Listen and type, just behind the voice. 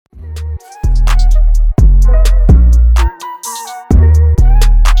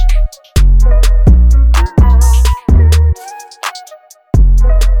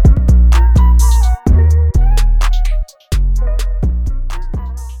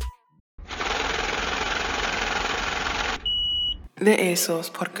The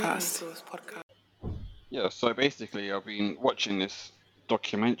EarSauce podcast. Yeah, so basically, I've been watching this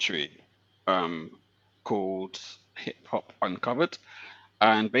documentary called Hip Hop Uncovered,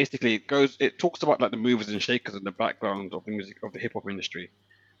 and basically it talks about like the movers and shakers in the background of the music of the hip hop industry,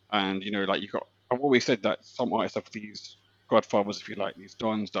 and like I've always said that some artists have these godfathers, if you like, these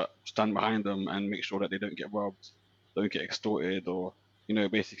dons that stand behind them and make sure that they don't get robbed, don't get extorted, or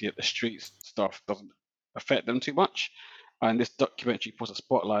basically that the street stuff doesn't affect them too much. And this documentary puts a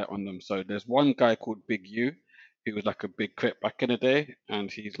spotlight on them. So there's one guy called Big U, who was like a big crip back in the day,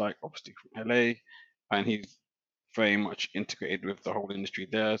 and he's like obviously from LA, and he's very much integrated with the whole industry.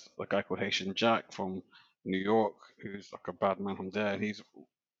 There's a guy called Haitian Jack from New York, who's like a bad man from there, and he's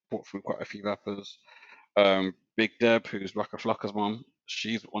brought through quite a few rappers. Big Deb, who's Rocka Flocka's mom,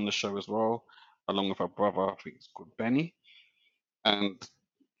 she's on the show as well, along with her brother, I think it's called Benny. And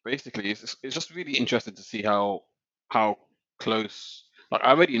basically, it's just really interesting to see how close. Like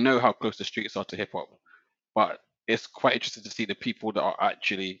I already know how close the streets are to hip hop, but it's quite interesting to see the people that are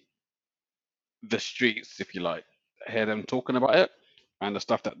actually the streets, if you like, hear them talking about it and the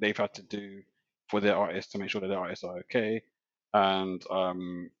stuff that they've had to do for their artists to make sure that their artists are okay. And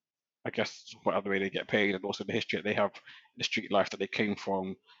I guess what other way they get paid, and also the history that they have, the street life that they came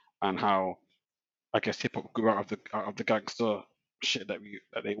from, and how I guess hip hop grew out of the gangster shit that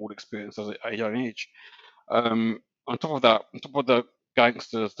they all experienced at a young age. On top of that, on top of the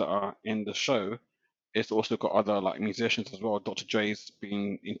gangsters that are in the show, it's also got other like musicians as well. Dr. Dre's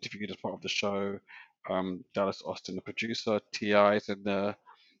being interviewed as part of the show. Dallas Austin, the producer, T.I.'s in there.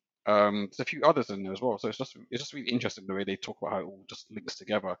 There's a few others in there as well. So it's just really interesting the way they talk about how it all just links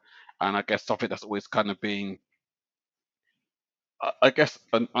together. And I guess something that's always kind of been, I guess,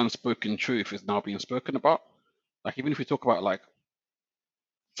 an unspoken truth is now being spoken about. Like even if we talk about like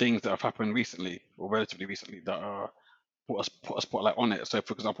things that have happened recently or relatively recently that put a spotlight on it. So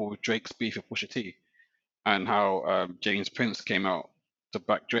for example, with Drake's beef with Pusha T, and how James Prince came out to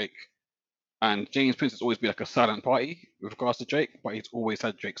back Drake. And James Prince has always been like a silent party with regards to Drake, but he's always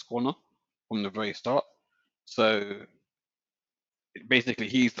had Drake's corner from the very start. So basically,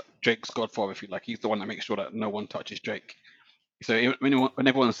 he's Drake's godfather, if you like. He's the one that makes sure that no one touches Drake. So when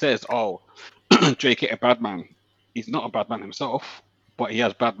everyone says, "Oh, Drake ain't a bad man," he's not a bad man himself, but he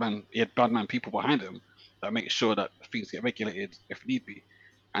had bad man people behind him that make sure that things get regulated if need be.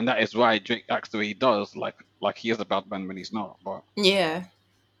 And that is why Drake acts the way he does, like he is a bad man when he's not. But Yeah.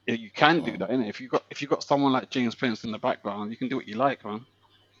 you can do that, innit? If you got someone like James Prince in the background, you can do what you like, man.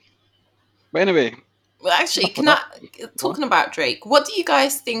 But anyway, Well, actually, talking about Drake, what do you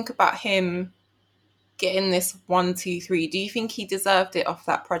guys think about him getting this 1, 2, 3? Do you think he deserved it off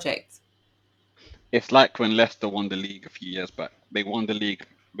that project? it's like when Leicester won the league a few years back. They won the league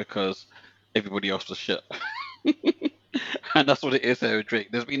because everybody else was shit. And that's what it is here with Drake.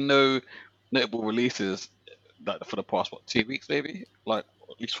 There's been no notable releases that for the past 2 weeks, maybe, like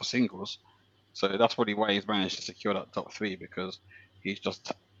at least for singles. So that's probably why he's managed to secure that top three, because he's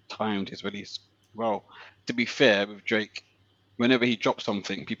just timed his release well. To be fair with Drake, whenever he drops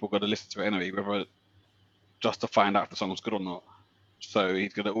something, people got to listen to it anyway, whether just to find out if the song's good or not. So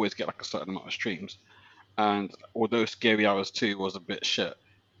he's gonna always get like a certain amount of streams. And although Scary Hours 2 was a bit shit,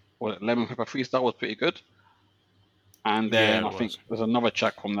 well, Lemon Pepper Freestyle was pretty good. And then I think there's another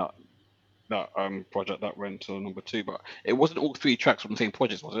track from that project that went to number 2, but it wasn't all 3 tracks from the same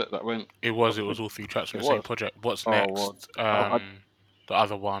project, was it? That went. It was all 3 tracks from the same project. What's next? The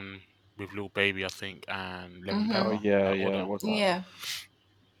other one with Lil Baby, I think, and Lemon Pepper. Oh yeah, it was that. Yeah.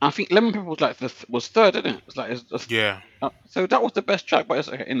 I think Lemon Pepper was like was third, isn't it? It's like yeah. So that was the best track, but it's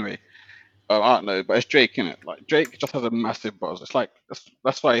okay, anyway. I don't know, but it's Drake, innit? Like Drake just has a massive buzz. It's like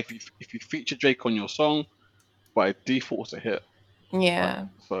that's why if you feature Drake on your song, by default it's a hit. Yeah. Like,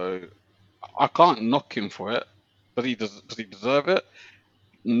 so I can't knock him for it. Does he deserve it?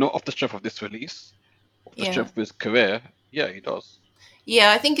 Not off the strength of this release, off the strength of his career. Yeah, he does.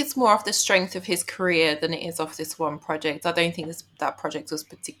 Yeah, I think it's more off the strength of his career than it is off this one project. I don't think that project was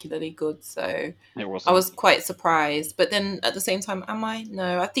particularly good, so I was quite surprised. But then at the same time, am I?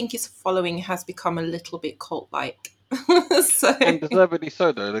 No, I think his following has become a little bit cult-like. And deservedly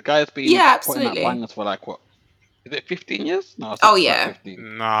so, though. The guy's been putting out bangers for like what? Is it 15 years? No, yeah.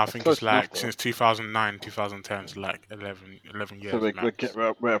 15. No, I think it's like since 2009, 2010 to like 11 years.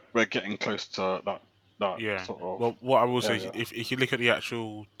 So we're getting close to that. Yeah. Sort of, well, what I will say is, if you look at the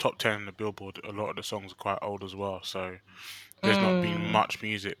actual top 10 in the Billboard, a lot of the songs are quite old as well. So there's not been much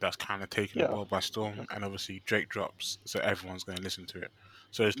music that's kind of taken the world by storm. And obviously Drake drops, so everyone's going to listen to it.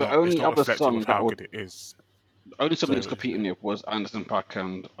 So it's not reflective of how good it is. The only song he was competing with was Anderson .Paak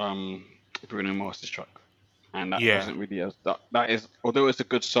and Bruno Mars's track. and that wasn't really that is, although it's a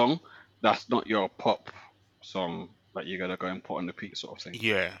good song, that's not your pop song that you're gonna go and put on the repeat sort of thing.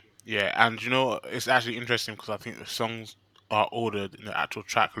 Yeah, and you know it's actually interesting because I think the songs are ordered in the actual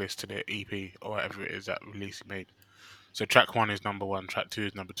track list to the EP or whatever it is that release made. So track 1 is number 1, track 2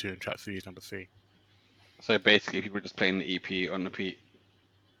 is number 2, and track 3 is number 3. So basically, people are just playing the EP on repeat.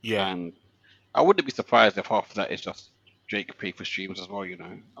 Yeah, and I wouldn't be surprised if half of that is just Drake pay for streams as well.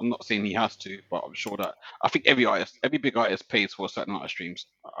 I'm not saying he has to, but I'm sure that I think every big artist pays for a certain amount of streams.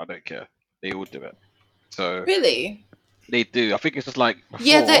 I don't care; they all do it. So really, they do. I think it's just like before,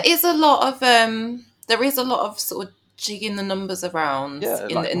 there is a lot of sort of jigging the numbers around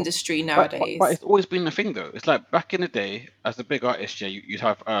in the industry nowadays. But it's always been the thing though. It's like back in the day, as a big artist, you'd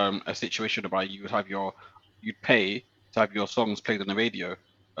have a situation whereby you'd pay to have your songs played on the radio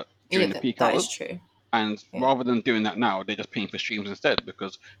during the peak hours. That is true. And rather than doing that now, they're just paying for streams instead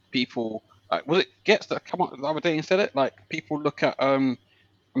because people was it Gets that come up the other day and said it, like people look at amount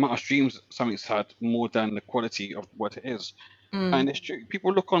of streams something's had more than the quality of what it is. And it's true.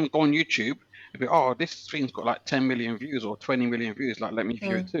 People go on YouTube and be, oh, this stream's got like 10 million views or 20 million views. Like, let me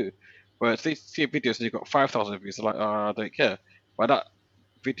view it too. Whereas they see a video and you've got 5,000 views, they're like, oh, I don't care. But that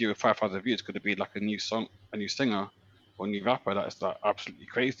video with 5,000 views could have been like a new song, a new singer, or a new rapper that is like absolutely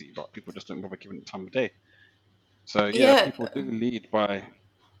crazy, but people just don't bother giving it time of day. So people do lead by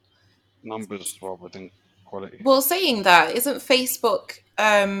numbers rather than quality. Well, saying that, isn't Facebook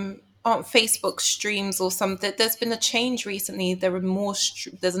aren't Facebook streams or something? There's been a change recently. There are more.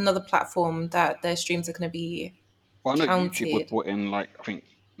 There's another platform that their streams are going to be. Well, I know YouTube was brought in like I think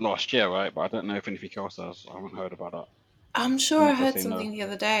last year, right? But I don't know if anything else has. I haven't heard about that. I'm sure I heard something the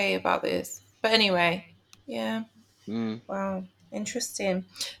other day about this. But anyway, yeah. Wow, interesting.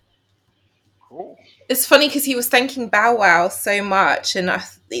 Cool. It's funny because he was thanking Bow Wow so much, and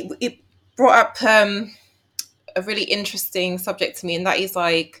it brought up a really interesting subject to me, and that is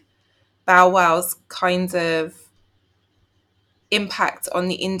like Bow Wow's kind of impact on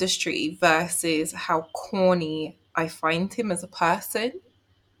the industry versus how corny I find him as a person.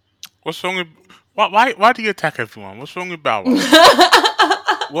 What's wrong with why do you attack everyone? What's wrong with Bow Wow?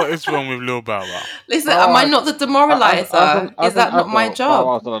 What is wrong with Lil Bow Wow? Listen, am I not the demoralizer? Is that not my job? Bow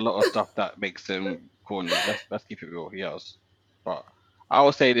Wow's done a lot of stuff that makes him corny. Let's keep it real. He has, but I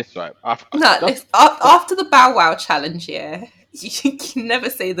will say this, right? After the Bow Wow challenge, you can never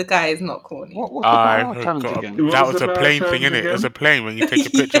say the guy is not corny. What's the Bow Wow challenge again? That was a plane thing, innit? It was a plane when you take a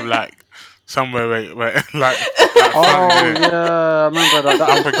picture of like somewhere where like. Oh yeah, I remember that.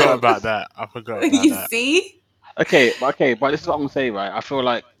 I forgot about that. You see? Okay, but this is what I'm gonna say, right? I feel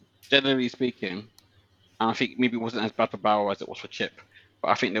like, generally speaking, and I think maybe it wasn't as bad for Bow Wow as it was for Chip, but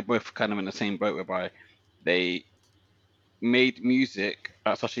I think they're both kind of in the same boat whereby they made music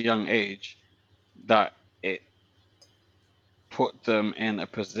at such a young age that it put them in a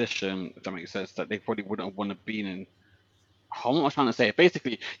position, if that makes sense, that they probably wouldn't have wanted to be in. How am I trying to say?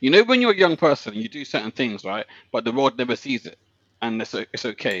 Basically, when you're a young person, you do certain things, right? But the world never sees it, and it's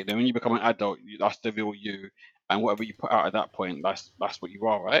okay. Then when you become an adult, that's the real you, and whatever you put out at that point, that's what you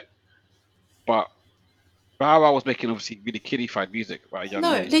are, right? But Bow Wow was making obviously really kiddified music at a young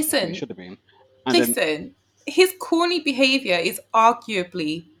age. No, listen. He should have been. His corny behavior is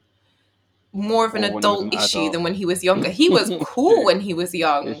arguably more of an adult issue than when he was younger. He was cool when he was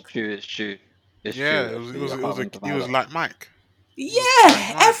young. It's true. He was like Mike.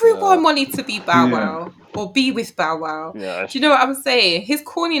 Yeah, everyone wanted to be Bow Wow or be with Bow Wow. Yeah, do you know what I'm saying? His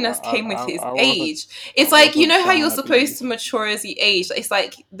corniness came with his age. It's like, you know how you're supposed to mature as you age? It's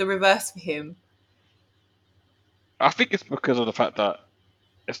like the reverse for him. I think it's because of the fact that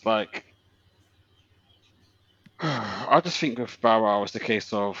it's like, I just think with Bow Wow was the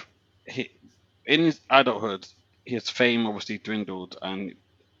case of in his adulthood, his fame obviously dwindled, and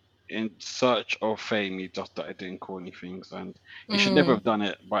in search of fame, he just started doing corny things, and he should never have done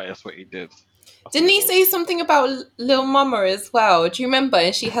it, but that's what he did. Didn't he say something about Lil Mama as well? Do you remember?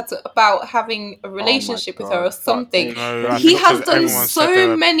 And she had about having a relationship with her or something. No, he has done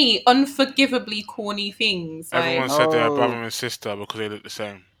so many unforgivably corny things. Everyone said they're brother and sister because they look the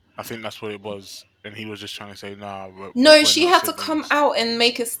same. I think that's what it was. And he was just trying to say, no, she had to come out and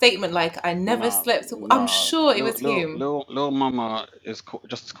make a statement like, I never slept. I'm sure it was him. Lil Mama is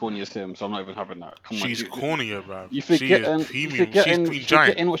just as corny as him, so I'm not even having that. She's cornier, bro. You're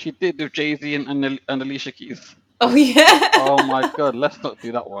forgetting what she did with Jay-Z and Alicia Keys. Oh, yeah. Oh, my God. Let's not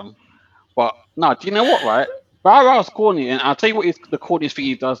do that one. But, no, do you know what, right? Bow Wow's corny, and I'll tell you what the corniest thing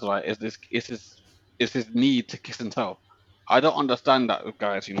he does, right, is his need to kiss and tell. I don't understand that with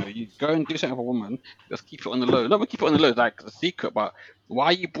guys. You go and do something for a woman, just keep it on the low. Not keep it on the low, like a secret. But why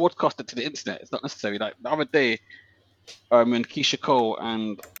are you broadcasting to the internet? It's not necessary. Like the other day, when Keisha Cole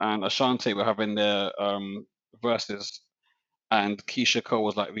and Ashanti were having their verses, and Keisha Cole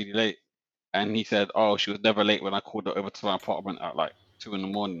was like really late, and he said, "Oh, she was never late when I called her over to my apartment at like 2 in the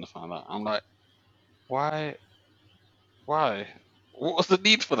morning or something like that." I'm like, why? Why? What was the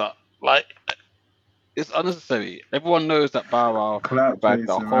need for that? Like, it's unnecessary. Everyone knows that Bow Wow bagged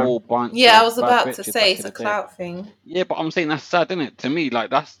a whole bunch Yeah, I of was bad about to bitches say back it's in a the day. clout thing. Yeah, but I'm saying that's sad, isn't it? To me, like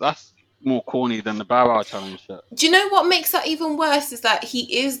that's more corny than the Bow Wow challenge shit. Do you know what makes that even worse is that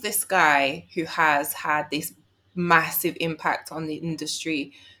he is this guy who has had this massive impact on the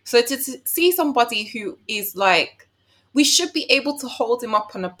industry. So to see somebody who is like, we should be able to hold him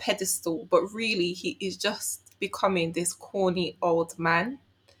up on a pedestal, but really he is just becoming this corny old man.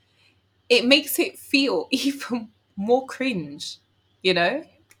 It makes it feel even more cringe, you know?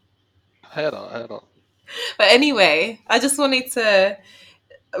 Head up. But anyway, I just wanted to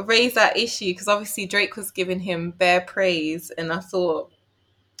raise that issue because obviously Drake was giving him bare praise, and I thought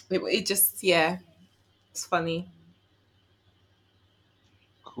it just, yeah, it's funny.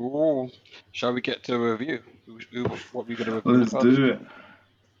 Cool. Shall we get to a review? What we gonna review Let's first? do it.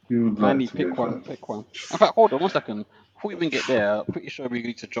 You would like Andy, to pick go one. first. Pick one. In fact, hold on 1 second. Before we even get there, I'm pretty sure we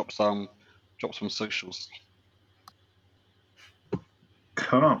need to drop some socials.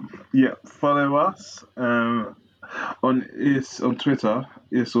 Come. Yeah, follow us on Twitter,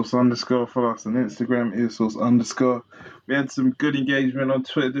 EarSauce_. Follow us on Instagram, EarSauce_. We had some good engagement on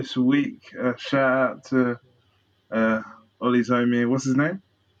Twitter this week. Shout out to Ollie's homie. What's his name?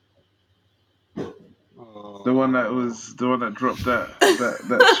 The one that dropped that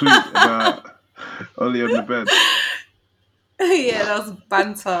tweet about Ollie on the bed. Yeah, that was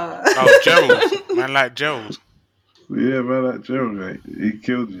banter. Oh, Gerald. Man like Gerald. Yeah, man, that Gerald, mate. He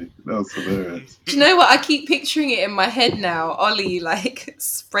killed you. That was hilarious. Do you know what? I keep picturing it in my head now. Ollie, like,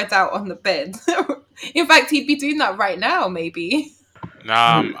 spread out on the bed. In fact, he'd be doing that right now, maybe.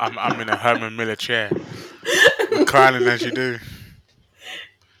 Nah, I'm in a Herman Miller chair, reclining as you do.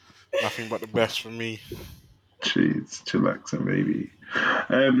 Nothing but the best for me. Jeez, chillaxing, baby.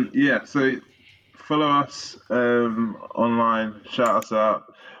 Yeah, so follow us online, shout us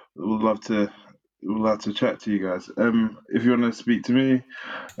out. We'd love to chat to you guys. If you want to speak to me,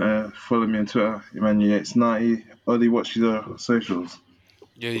 follow me on Twitter, Emmanuel90. Ollie, what's your socials?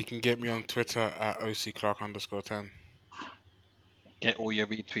 Yeah, you can get me on Twitter at OCClark_10. Get all your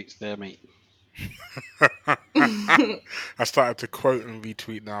retweets there, mate. I started to quote and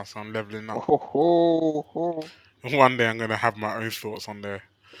retweet now, so I'm leveling up. Oh. One day I'm gonna have my own thoughts on there.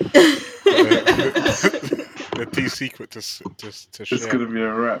 They're too secret to share. It's gonna be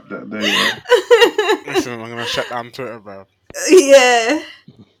a wrap that day, man. Listen, I'm gonna shut down Twitter, bro. Yeah.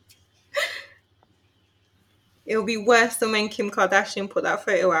 It'll be worse than when Kim Kardashian put that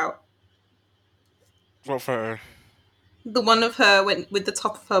photo out. What photo? The one of her with the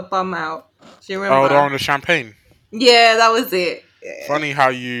top of her bum out. Do you remember? Oh, the one with the champagne. Yeah, that was it. Yeah. Funny how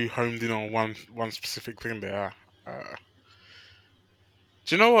you homed in on one specific thing there.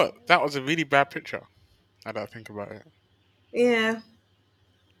 Do you know what? That was a really bad picture. Now that I think about it. Yeah.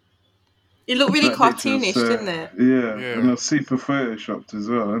 It looked really cartoonish, didn't it? Yeah, and it was super photoshopped as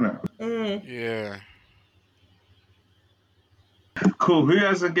well, isn't it? Mm. Yeah. Cool. Who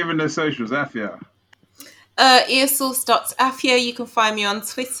hasn't given their socials? Afia. EarSauce.Afia. You can find me on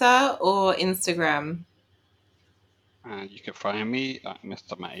Twitter or Instagram. And you can find me at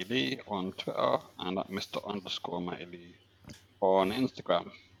Mr. Matty Lee on Twitter and at Mr._Matty Lee on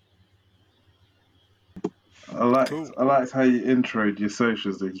Instagram. I liked how you introed your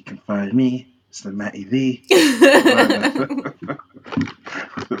socials. That you can find me, Mr. Matty Lee.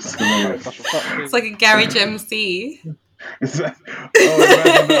 It's like a garage MC. It's like,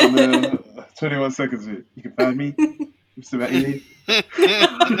 imagine that 21 seconds. You can find me, Mr. Matty Lee.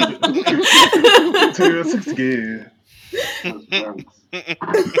 21 seconds again.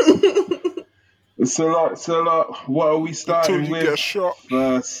 So, what are we starting with get shot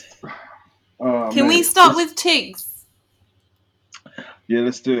first? Can we start with Tiggs? Yeah,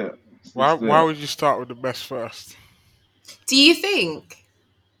 let's do it. Why would you start with the best first? Do you think?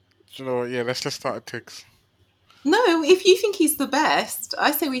 Do you know what? Yeah, let's start with Tiggs. No, if you think he's the best, I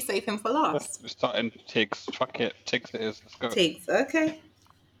say we save him for last. We're starting Tiggs. Fuck it. Tiggs it is. Let's go. Tiggs, okay.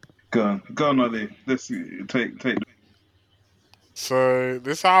 Go on, Ollie. Let's take. So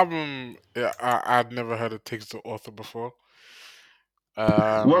this album, I'd never heard of Tiggs the author before.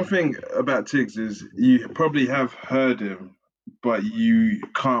 One thing about Tiggs is you probably have heard him, but you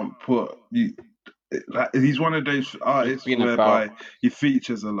can't put like, he's one of those artists whereby he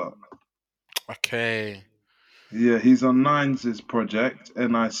features a lot. Okay. Yeah, he's on Nines' project,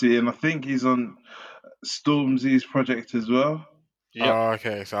 NIC, and I think he's on Stormzy's project as well. Yeah. Oh,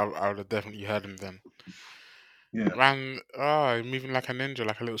 okay. So I would have definitely heard him then. Yeah. Man, moving like a ninja,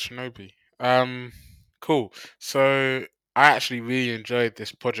 like a little shinobi. Cool. So I actually really enjoyed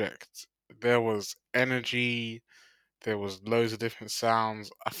this project. There was energy. There was loads of different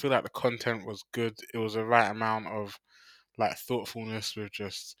sounds. I feel like the content was good. It was the right amount of like thoughtfulness with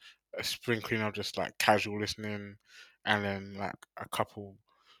just a sprinkling of just like casual listening, and then like a couple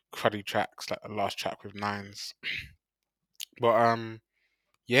cruddy tracks, like the last track with Nines. But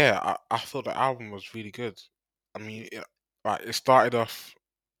yeah, I thought the album was really good. I mean, it started off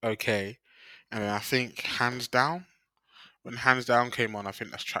okay, and then I think Hands Down, when Hands Down came on, I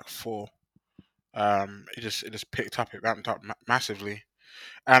think that's track 4. It just picked up, it ramped up massively.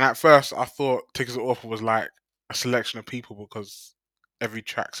 And at first, I thought Tiggs the Author was like a selection of people because every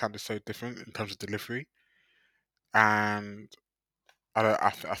track sounded so different in terms of delivery. And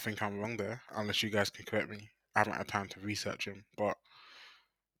I think I'm wrong there, unless you guys can correct me. I haven't had time to research him, but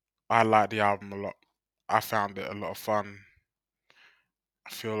I like the album a lot. I found it a lot of fun. I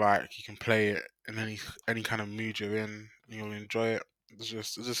feel like you can play it in any kind of mood you're in, and you'll enjoy it. It's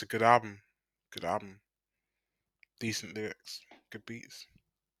just a good album. Good album. Decent lyrics. Good beats.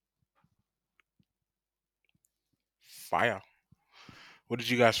 Fire. What did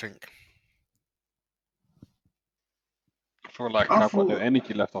you guys think? I feel like I've got no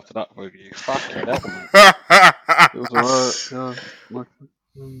energy left after that review. Fucking hell, man. It was alright.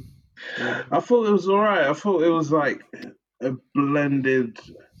 I thought it was alright. I thought it was like a blended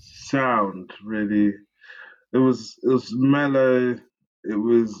sound, really. It was mellow.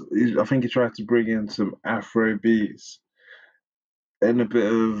 I think he tried to bring in some Afro beats and a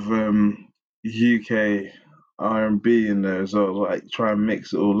bit of UK R&B in there as well, like try and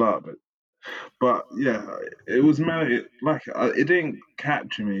mix it all up. But yeah, it was mellow. Like it didn't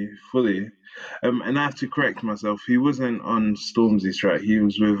capture me fully. And I have to correct myself. He wasn't on Stormzy's track. He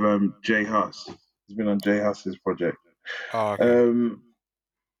was with Jay Huss. He's been on Jay Huss's project. Oh, okay.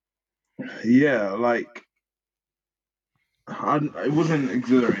 Yeah, like it wasn't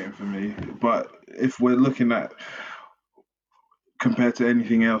exhilarating for me. But if we're looking at compared to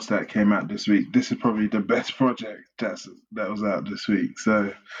anything else that came out this week, this is probably the best project that was out this week.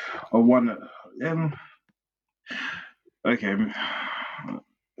 So I want to. Okay,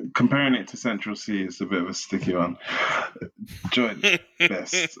 comparing it to Central C is a bit of a sticky one. Joint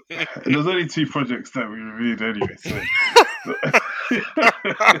best. There's only 2 projects that we reviewed anyway, so.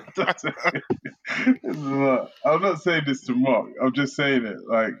 I'm not saying this to mock. I'm just saying it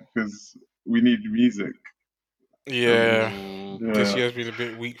like because we need music. Yeah, this year's been a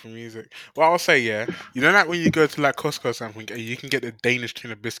bit weak for music. Well, I'll say, yeah, you know, like when you go to like Costco or something, you can get the Danish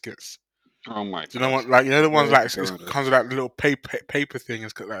tin of biscuits. Oh my god! Do you know what? Like, you know the ones like it comes with that little paper thing.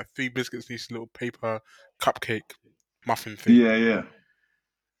 It's got like 3 biscuits, these little paper cupcake muffin thing. Yeah.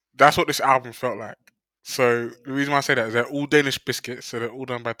 That's what this album felt like. So the reason why I say that is they're all Danish biscuits, so they're all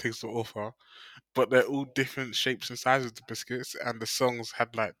done by Tiggs the Author, but they're all different shapes and sizes of the biscuits, and the songs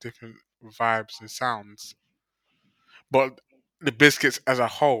had like different vibes and sounds. But the biscuits as a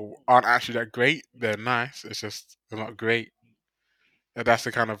whole aren't actually that great. They're nice. It's just they're not great. And that's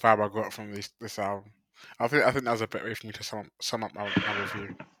the kind of vibe I got from this album. I think that was a better way for me to sum up my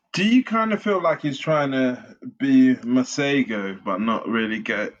review. Do you kind of feel like he's trying to be Masego, but not really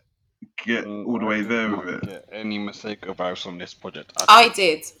get all the way there with it? Get any Masego vibes on this project? I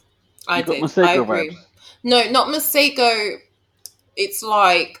did. I agree. Vibes? No, not Masego. It's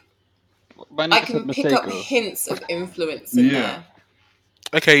like I can pick up hints of influence in there.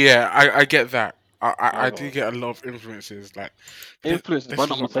 Okay, yeah, I get that. I do get a lot of influences, like influences, but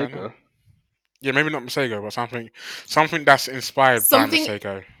not Masego. Yeah, maybe not Masego, but something that's inspired by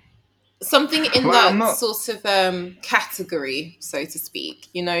Masego. Something in that sort of category, so to speak.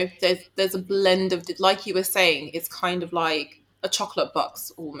 You know, there's a blend of, like you were saying, it's kind of like a chocolate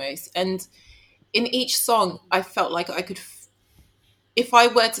box almost. And in each song, I felt like I could, if I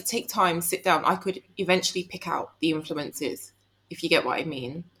were to take time, sit down, I could eventually pick out the influences, if you get what I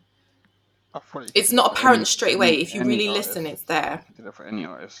mean. It's not apparent straight away. If you really listen, it's there. I did it for any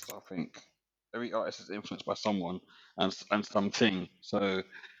artist. I think every artist is influenced by someone and something. So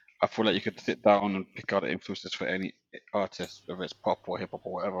I feel like you could sit down and pick out the influences for any artist, whether it's pop or hip hop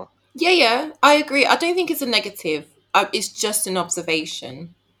or whatever. Yeah, I agree. I don't think it's a negative. It's just an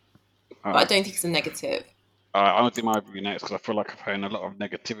observation. But I don't think it's a negative. I'm going to do my review next because I feel like I've heard a lot of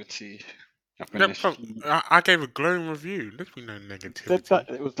negativity I gave a glowing review. There's been no negativity. Said that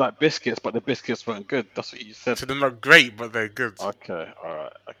it was like biscuits, but the biscuits weren't good. That's what you said. So they're not great, but they're good. Okay,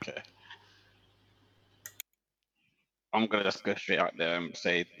 alright, okay. I'm gonna just go straight out there and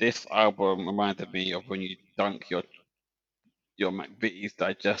say this album reminded me of when you dunk your McVitie's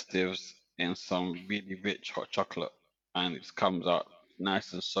digestives in some really rich hot chocolate, and it comes out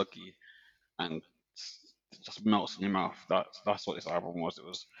nice and soggy, and just melts in your mouth. That's what this album was. It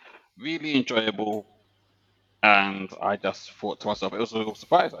was really enjoyable, and I just thought to myself, it was a little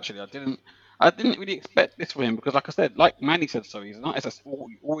surprise actually. I didn't really expect this for him because, like I said, like Manny said, so he's not as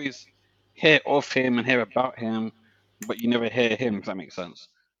you always hear of him and hear about him, but you never hear him. If that makes sense.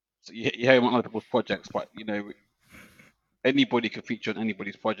 So you hear him on other people's projects, but anybody could feature on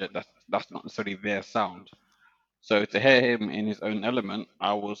anybody's project. That's not necessarily their sound. So to hear him in his own element,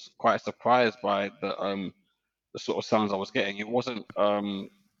 I was quite surprised by the sort of sounds I was getting. It wasn't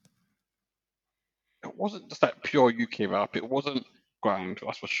just like pure UK rap. It wasn't grime,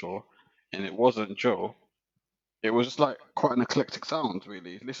 that's for sure, and it wasn't Joe. It was just like quite an eclectic sound,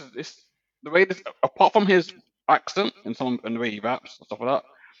 really. This the way this, apart from his accent and the way he raps and stuff like that.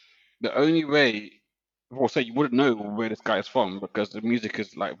 The only way, well, say you wouldn't know where this guy is from because the music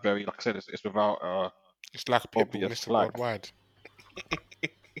is like very, like I said, it's without it's like a Pitbull, obvious Mr. flag. Worldwide.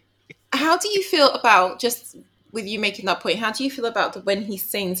 How do you feel about, just with you making that point, how do you feel about when he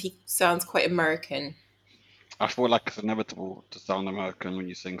sings, he sounds quite American? I feel like it's inevitable to sound American when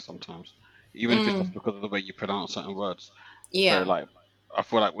you sing sometimes, even if it's just because of the way you pronounce certain words. Yeah. So like, I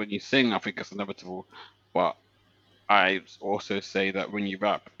feel like when you sing, I think it's inevitable, but I also say that when you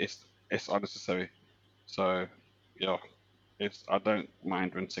rap, it's unnecessary. So yeah, I don't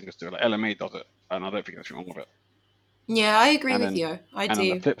mind when singers do it. Like LMA does it, and I don't think there's anything wrong with it. Yeah, I agree with you. And on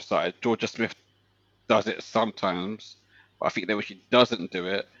the flip side, Georgia Smith does it sometimes, but I think that when she doesn't do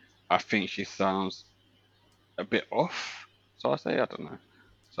it, I think she sounds a bit off. So I say, I don't know.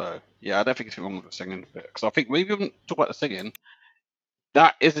 So yeah, I don't think it's wrong with the singing bit, because I think when we even talk about the singing,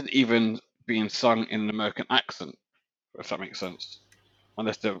 that isn't even being sung in an American accent, if that makes sense.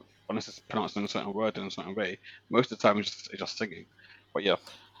 Unless it's pronounced in a certain word in a certain way. Most of the time, it's just singing. But yeah.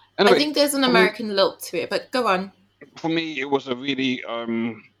 Anyway, I think there's an American look to it, but go on. For me, it was a really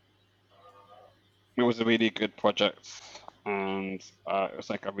good project, and it's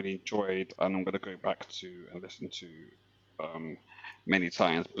like I really enjoyed, and I'm gonna go back to and listen to many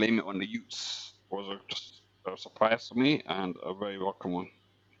times. Blame It on the Utes was just a surprise for me and a very welcome one.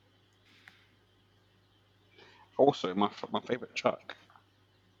 Also, my favorite track.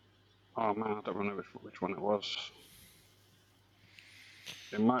 Oh man, I don't remember which one it was.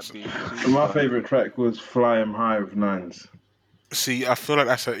 It might be. My favorite track was "Fly 'Em High" with Nines. See, I feel like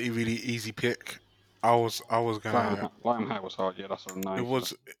that's a really easy pick. I was gonna. Fly 'Em High was hard. Yeah, that's on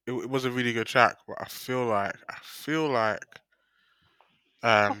Nines. It was a really good track, but I feel like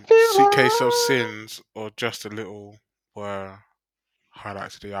Suitcase of Sins or Just a Little were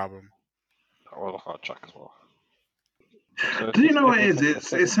highlights of the album. That was a hard track as well. Do you know what it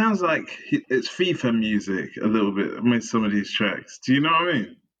is? It sounds like it's FIFA music a little bit with some of these tracks. Do you know what I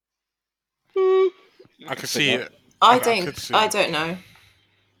mean? I can see it. I don't know.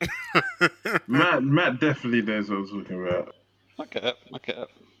 Matt definitely knows what I'm talking about. Okay.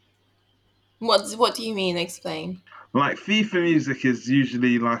 What do you mean? Explain. Like FIFA music is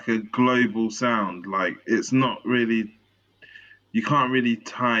usually like a global sound. Like it's not really, you can't really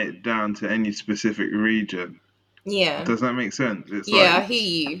tie it down to any specific region. Yeah. Does that make sense? It's I hear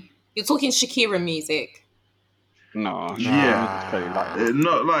you. You're talking Shakira music. No. Yeah.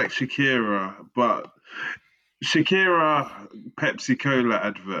 Not like Shakira, but Shakira Pepsi Cola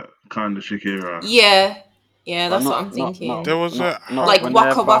advert kind of Shakira. Yeah, that's what I'm thinking. There was like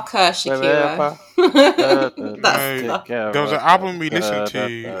Waka Waka Shakira. There was an album we listened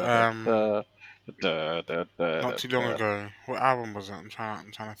to not too long ago. What album was it? I'm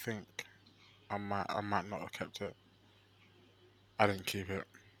trying to think. I might not have kept it. I didn't keep it.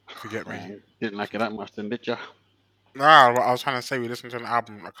 Forget me. Didn't like it that much, then, did you? Nah, I was trying to say we listened to an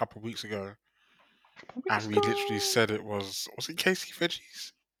album a couple of weeks ago, and we literally said it was it Casey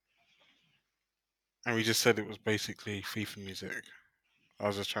Veggies? And we just said it was basically FIFA music. I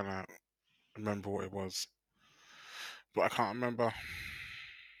was just trying to remember what it was, but I can't remember.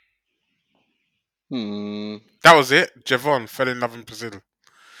 That was it. Javon Fell in Love in Brazil.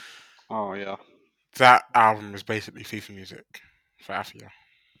 Oh yeah. That album is basically FIFA music for Afia.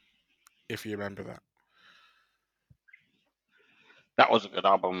 If you remember that. That was a good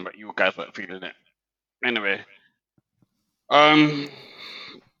album, but you guys weren't feeling it. Anyway.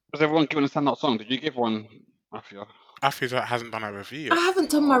 Was everyone giving a standout song? Did you give one, Afia? Afi's hasn't done a review yet. I haven't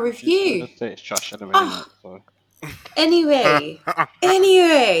done my She's gonna review. just say it's trash anyway, innit? So. Anyway.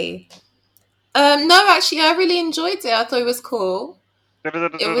 No, actually, I really enjoyed it. I thought it was cool. It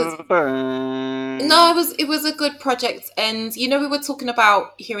was no, it was a good project, and we were talking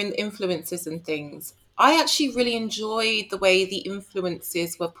about hearing the influences and things. I actually really enjoyed the way the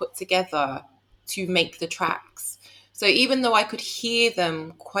influences were put together to make the tracks. So even though I could hear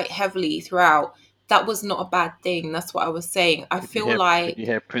them quite heavily throughout, that was not a bad thing. That's what I was saying. I feel like could you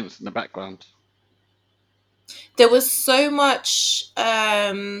hear Prince in the background? there was so much.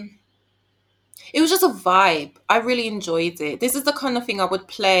 It was just a vibe. I really enjoyed it. This is the kind of thing I would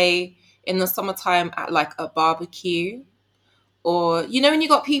play in the summertime at like a barbecue, or when you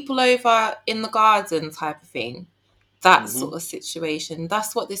got people over in the garden type of thing. That sort of situation.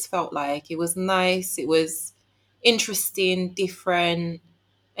 That's what this felt like. It was nice. It was interesting, different,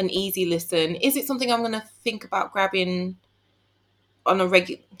 an easy listen. Is it something I'm going to think about grabbing on a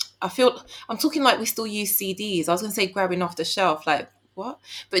regular? I'm talking like we still use CDs. I was going to say grabbing off the shelf, like what?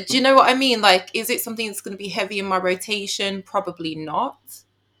 But do you know what I mean? Like, is it something that's going to be heavy in my rotation? Probably not.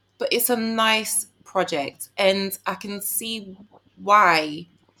 But it's a nice project, and I can see why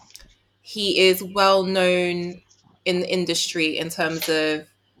he is well known in the industry in terms of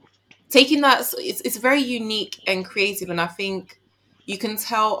taking that. It's very unique and creative, and I think you can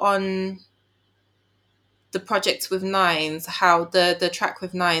tell on the project with Nines, how the track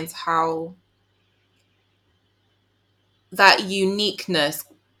with Nines, how that uniqueness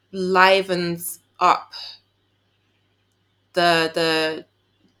livens up the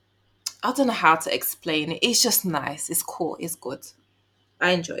I don't know how to explain it. It's just nice. It's cool. It's good. I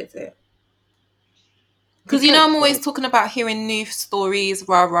enjoyed it. Because I'm always talking about hearing new stories,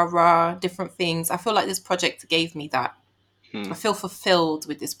 rah rah rah, different things. I feel like this project gave me that. I feel fulfilled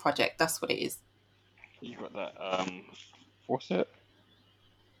with this project. That's what it is. You got that. What's it?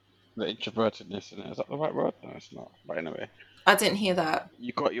 The introvertedness in it. Is that the right word? No, it's not. But anyway, I didn't hear that.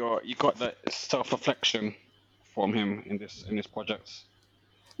 You got the self-reflection from him in this project.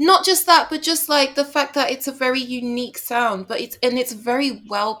 Not just that, but just like the fact that it's a very unique sound, but it's very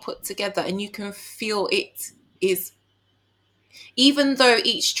well put together, and you can feel it is. Even though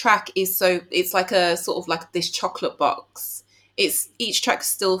each track is it's like a sort of like this chocolate box. Each track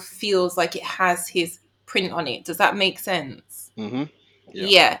still feels like it has his print on it. Does that make sense? Mm-hmm.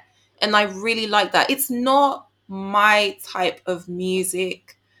 Yeah. And I really like that. It's not my type of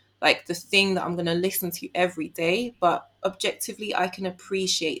music, like the thing that I'm going to listen to every day, but objectively I can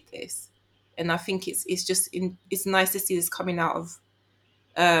appreciate this. And I think it's nice to see this coming out of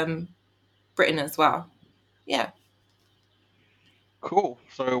Britain as well. Yeah. Cool.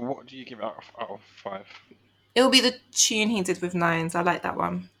 So what do you give out of 5? It'll be the tune he did with Nines. I like that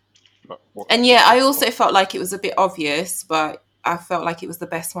one. And yeah, I also felt like it was a bit obvious, but I felt like it was the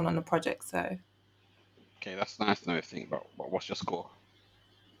best one on the project. So. Okay, that's nice to know everything. But what's your score?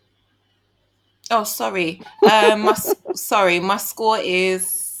 Oh, sorry. My score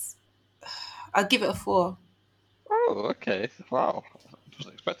is. I'll give it a 4. Oh, okay. Wow, I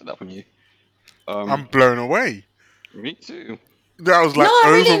wasn't expecting that from you. I'm blown away. Me too. That was like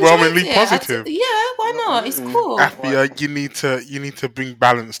overwhelmingly really positive. Yeah, why not? It's cool. Afia, you need to bring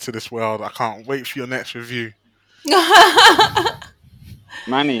balance to this world. I can't wait for your next review.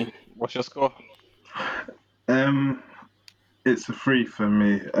 Manny, what's your score? It's a 3 for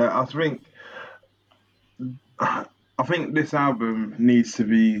me. I think this album needs to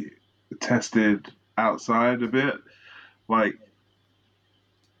be tested outside a bit, like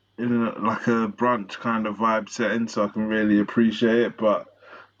in like a brunch kind of vibe setting, so I can really appreciate it. But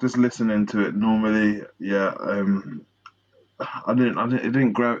just listening to it normally, yeah, it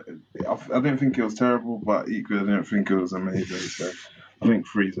didn't grab. I didn't think it was terrible, but equally, I didn't think it was amazing. So I think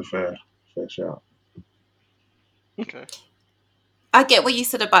 3's a fair shout. Okay. I get what you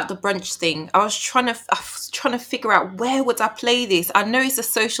said about the brunch thing. I was trying to figure out where would I play this. I know it's a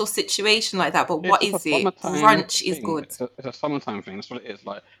social situation like that, but what is it? Brunch is good. It's a summertime thing. That's what it is.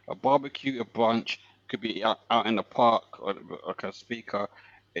 Like a barbecue, a brunch could be out in the park or like a speaker.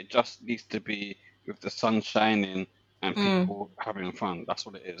 It just needs to be with the sun shining and people having fun. That's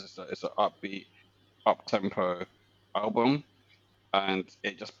what it is. It's an upbeat, up tempo album. And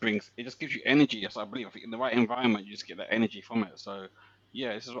it just gives you energy. Yes, I believe. I think in the right environment, you just get that energy from it. So,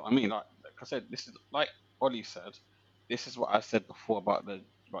 yeah, this is what I mean. Like I said, this is like Ollie said. This is what I said before about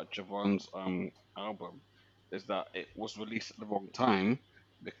Javon's album, is that it was released at the wrong time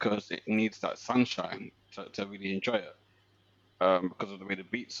because it needs that sunshine to really enjoy it. Because of the way the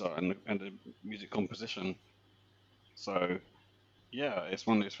beats are and the music composition. So, yeah, it's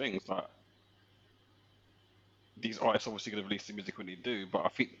one of those things. Like these artists obviously going to release the music when they do,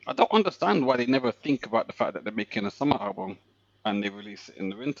 but I don't understand why they never think about the fact that they're making a summer album and they release it in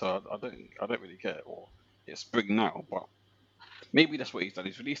the winter. I don't really get it. Or it's spring now, but maybe that's what he's done.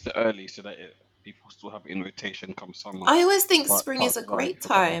 He's released it early so that people still have it in rotation come summer. I always think but spring is a great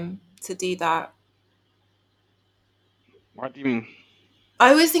time to do that. What do you mean? I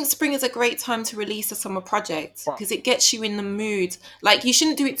always think spring is a great time to release a summer project because it gets you in the mood. Like, you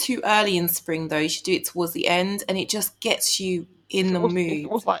shouldn't do it too early in spring, though. You should do it towards the end, and it just gets you in the mood. If it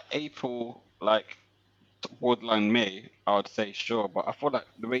was like April, like borderline May, I would say sure. But I feel like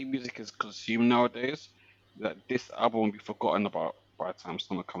the way music is consumed nowadays, that this album will be forgotten about by the time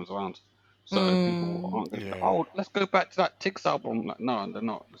summer comes around. So people aren't going to be like, oh, let's go back to that Tiggs album. Like, no, they're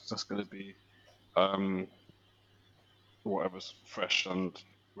not. It's just going to be whatever's fresh and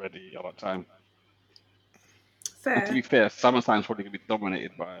ready at that time. Fair. And to be fair, summertime's probably going to be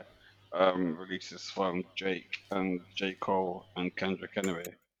dominated by releases from Drake and J. Cole and Kendrick anyway.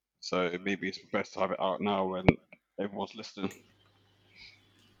 So maybe it's best to have it out now when everyone's listening.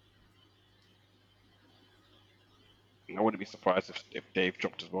 I wouldn't be surprised if Dave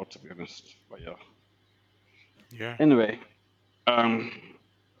dropped as well, to be honest. But yeah. Yeah. Anyway,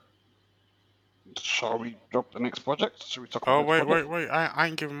 shall we drop the next project? Should we talk about wait. I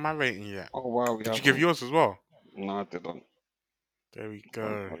ain't given my rating yet. Oh wow, Did you give yours as well? No, I didn't. There we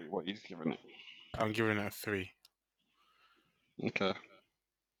go. What are you giving it? I'm giving it a 3. Okay.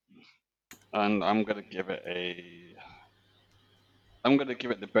 And I'm gonna give it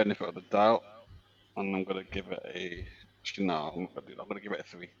the benefit of the doubt, and I'm gonna give it a. Actually, no, I'm gonna give it a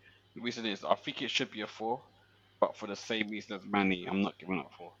 3. The reason is I think it should be a 4, but for the same reason as Manny, I'm not giving it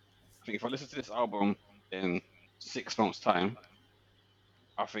a 4. I think if I listen to this album in 6 months' time,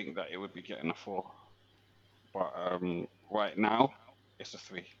 I think that it would be getting a 4. But right now, it's a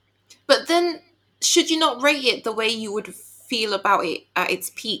 3. But then, should you not rate it the way you would feel about it at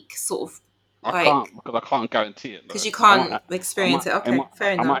its peak, sort of? I can't, because I can't guarantee it. Because you can't experience it. Okay,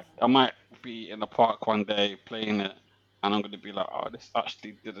 fair enough. I might be in the park one day playing it, and I'm going to be like, oh, this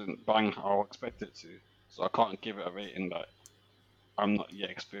actually didn't bang how I expected it to. So I can't give it a rating that I'm not yet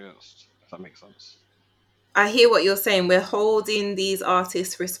experienced, if that makes sense. I hear what you're saying. We're holding these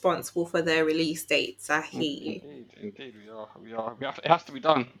artists responsible for their release dates. I hear you. Indeed, we are. It has to be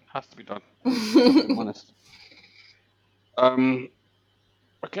done. I'm honest.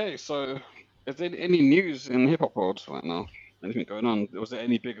 Okay, so is there any news in hip hop world right now? Anything going on? Was there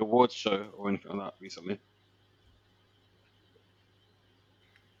any big awards show or anything like that recently?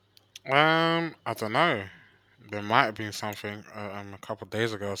 I don't know. There might have been something a couple of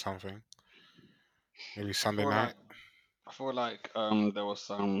days ago or something. Maybe Sunday night. I feel like there was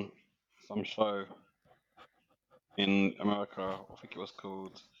some show in America. I think it was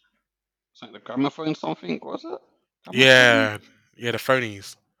called something, the Gramophone something, was it? Yeah, the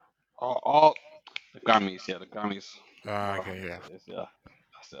phonies. Oh, the Grammys, the Grammys. Okay, yeah. Yeah,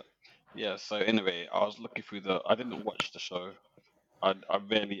 that's it. Yeah, so anyway, I was looking through I didn't watch the show. I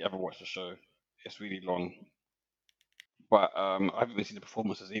rarely ever watch the show. It's really long. But I haven't even seen the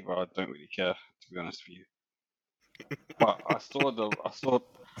performances either. I don't really care, to be honest with you. But I saw.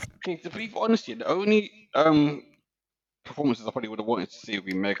 Okay, to be honest, the only performances I probably would have wanted to see would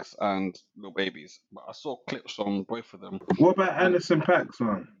be Megs and Lil Baby's. But I saw clips from both of them. What about Anderson .Paak,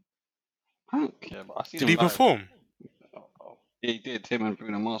 man? I don't care, but I see. Did he perform? Yeah, he did. Him and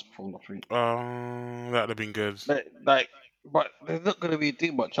Bruno Mars performed, I think. That'd have been good. But they're not going to be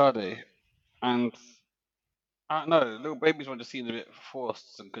doing much, are they? And I don't know. Lil Baby's one just seemed a bit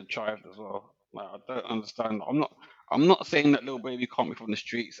forced and contrived as well. Like, I don't understand. I'm not saying that Lil Baby can't be from the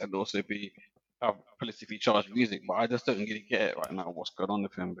streets and also have politically charged music, but I just don't really get it right now. What's going on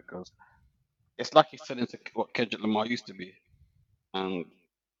with him? Because it's like he's turning into what Kendrick Lamar used to be, and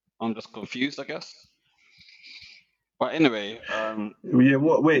I'm just confused, I guess. But anyway, yeah.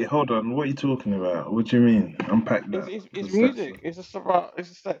 Wait, hold on. What are you talking about? What do you mean? Unpack that. It's music. It's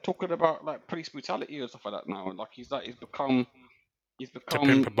just like talking about like police brutality or stuff like that now. Like he's become. To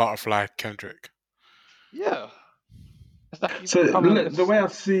Pimp a Butterfly, Kendrick. Yeah. So the way I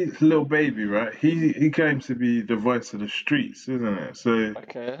see Lil Baby, right? He claims to be the voice of the streets, isn't it? So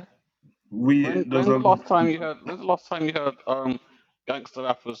okay. When's the last time you heard gangster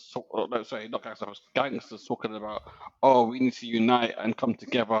rappers gangsters talking about, oh, we need to unite and come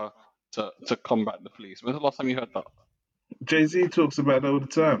together to combat the police? When's the last time you heard that? Jay-Z talks about that all the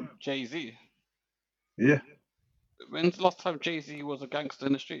time. Jay-Z? Yeah. When's the last time Jay-Z was a gangster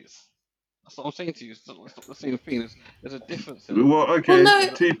in the streets? That's what I'm saying to you. It's not the same thing. There's a difference. Well, okay. Well,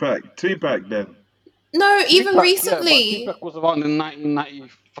 no. Tupac then. No, even Tupac, recently. Yeah, but Tupac was around in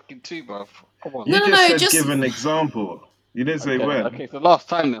 1992, bruv. Come on. You just said just give an example. You didn't say when. Okay. So last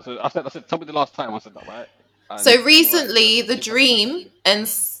time then. So I said, tell me the last time I said that, right? And so recently, The Dream and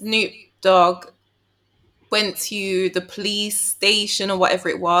Snoop Dogg went to the police station or whatever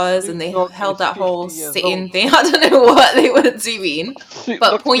it was, and they held that whole sit-in thing. I don't know what they were doing,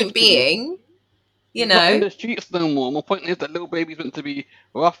 but point being, he's not in the streets no more. My point is that Lil Baby's meant to be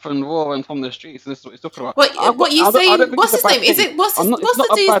rough and raw and from the streets, and this is what he's talking about. What you saying? What's his name? Is it what's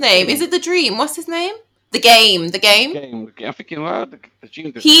the dude's name? Is it The Dream? What's his name? The Game. I'm thinking, well, the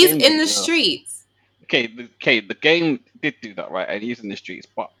Dream. He's in the streets. Okay, the Game did do that, right? And he's in the streets,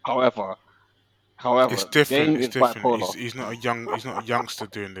 but however, it's different. It's different. Bipolar. He's not a youngster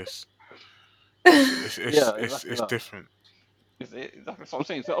doing this. It's different. Exactly what I'm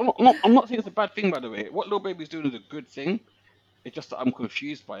saying. So I'm not saying it's a bad thing, by the way. What Lil Baby's doing is a good thing. It's just that I'm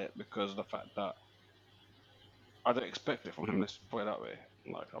confused by it because of the fact that I don't expect it from him. Let's put it that way.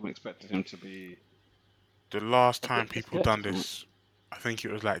 Like I'm expecting him to be. The last time people done this, I think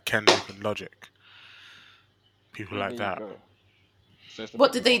it was like Kendrick and Logic. People like that. So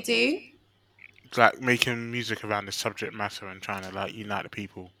what did they do? It's like making music around the subject matter and trying to like unite the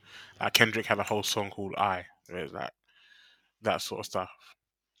people. Like Kendrick had a whole song called "I," where it's like that sort of stuff.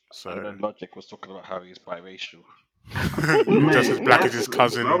 So and then Logic was talking about how he's biracial. Just as black as his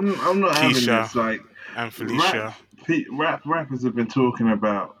cousin. I'm not Keisha having this. Like and Felicia. Rappers have been talking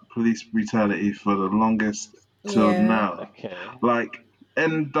about police brutality for the longest till now. Okay. Like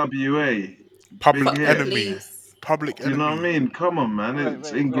NWA, Public Enemy. Public Enemy. You know what I mean? Come on, man.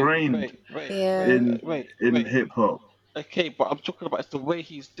 It's ingrained in hip hop. Okay, but I'm talking about the way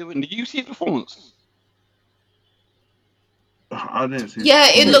he's doing. Did you see his performance? I didn't see. Yeah,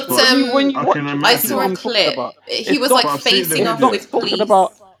 it looked. I saw a clip. He was like facing off with police.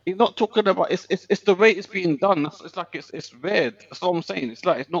 He's not talking about. It's the way it's being done. It's like it's weird. That's what I'm saying. It's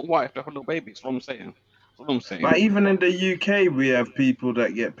like it's not white for Little Baby. That's what I'm saying. That's what I'm saying. But even in the UK, we have people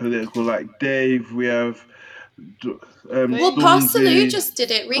that get political, like Dave. We have. Well, Parsaloo just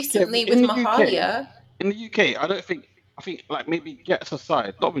did it recently with Mahalia. In the UK, I think like maybe Gets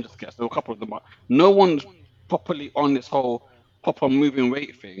aside, not even just Gets. There were a couple of them. But no one's properly on this whole proper moving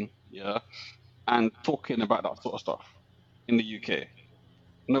rate thing, yeah, and talking about that sort of stuff in the UK.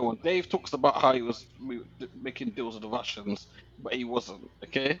 No one. Dave talks about how he was making deals with the Russians, but he wasn't.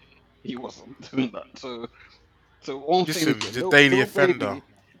 Okay, he wasn't doing that. So one Listen, thing, the Daily Offender.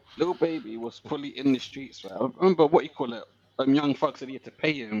 Lil Baby was fully in the streets. Right? I remember what you call it. Young Thug said he had to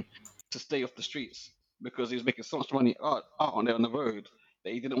pay him to stay off the streets because he was making so much money out on there on the road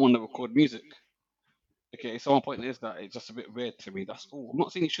that he didn't want to record music. Okay, so one point is that it's just a bit weird to me. That's all. I'm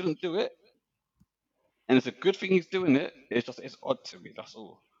not saying he shouldn't do it, and it's a good thing he's doing it. It's odd to me. That's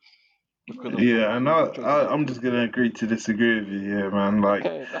all. Yeah, and I'm just gonna agree to disagree with you here, man. Like,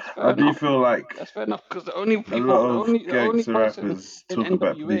 I do feel like that's fair enough because the only people, a lot of gangster rappers talk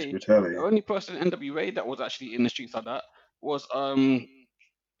about police brutality. The only person in NWA that was actually in the streets like that was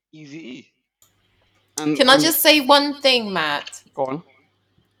Eazy-E. Can I just say one thing, Matt? Go on.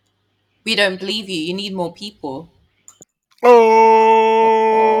 We don't believe you. You need more people. Oh,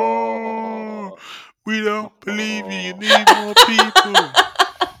 we don't believe you. You need more people.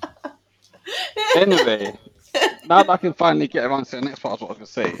 Anyway, now that I can finally get around to the next part of what I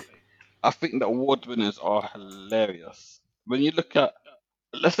was going to say, I think the award winners are hilarious. When you look at,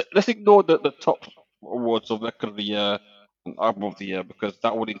 let's ignore the top awards of Record of the Year and Album of the Year because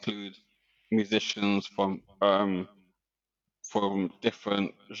that would include musicians from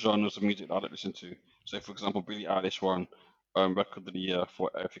different genres of music that I don't listen to. So, for example, Billie Eilish won Record of the Year for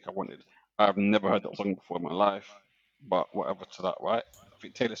Everything I Wanted. I've never heard that song before in my life, but whatever to that, right? I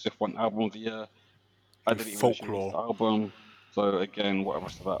think Taylor Swift won Album of the Year. I didn't even release the album, so again, whatever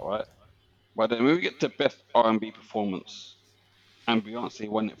to that, right? But then when we get to Best R&B Performance, and Beyonce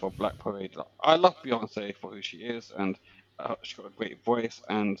won it for Black Parade. I love Beyonce for who she is, and she's got a great voice,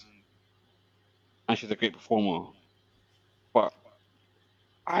 and she's a great performer. But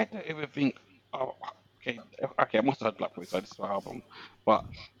I don't even think, oh, okay, I must have heard Black Parade, so this is my album, but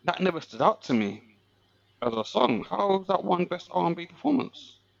that never stood out to me as a song. How is that one Best R&B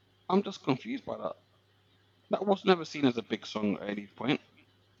Performance? I'm just confused by that. That was never seen as a big song at any point.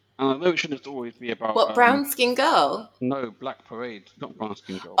 And I know it shouldn't always be about... What, Brown Skin Girl? No, Black Parade, not Brown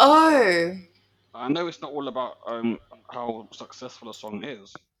Skin Girl. Oh! I know it's not all about how successful a song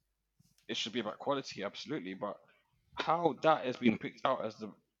is. It should be about quality, absolutely. But how that has been picked out as the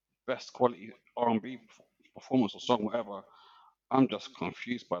best quality R&B performance or song, whatever, I'm just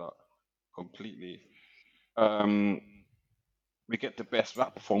confused by that completely. we get the best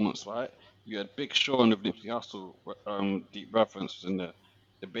rap performance, right? You had Big Sean with Nipsey Hussle, Deep Reference was in there.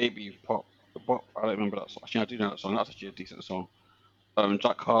 The Baby Pop, I don't remember that song. Actually, I do know that song. That's actually a decent song.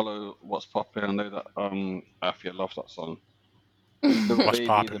 Jack Harlow, What's Poppin'? I know that Afia loves that song. Little What's Baby, The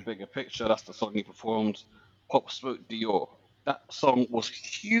poppin'? Bigger Picture, that's the song he performed. Pop Smoke Dior. That song was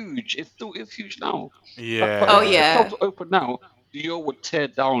huge. It still is huge now. Oh Yeah. If yeah. clubs open now, Dior would tear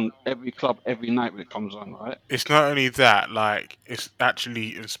down every club every night when it comes on, right? It's not only that, like, it's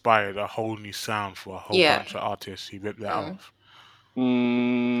actually inspired a whole new sound for a whole Yeah. bunch of artists who ripped that off.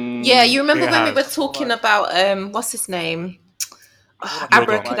 Yeah, you remember It when we were has. talking Alright. about what's his name? I feel like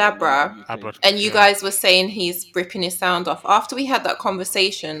Lil he's Jon. reviving Abracadabra. the UK. And you Yeah. guys were saying he's ripping his sound off. After we had that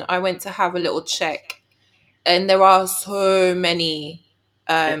conversation, I went to have a little check, and there are so many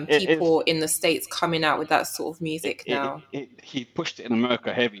It's people in the States coming out with that sort of music now. he pushed it in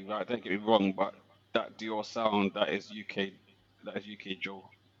America heavy, right? Don't get me wrong, but that Dior sound that is UK Joe.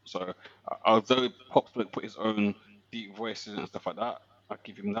 So although Pop Smoke put his own deep voice in it and stuff like that, I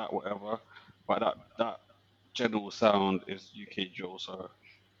give him that, whatever. But that general sound is UK Joe. So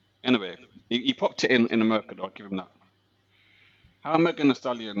anyway, he popped it in America, though. I'll give him that. How Megan Thee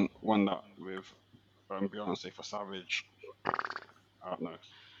Stallion won that with Beyonce for Savage? I don't know.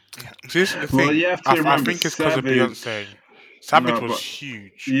 See, this is the Well, thing. you have to I remember think it's because of Savage. Beyonce. Savage No, was but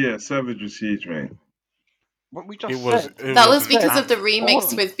huge. yeah, Savage was huge, mate. What we It just was. said. It That was was an because of the anthem.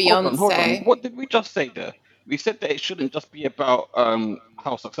 remix with Hold on. Beyonce. What did we just say there? We said that it shouldn't just be about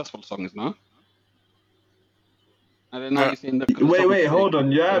how successful the song is, no? And then now No, you're saying that because the song was Wait, big, hold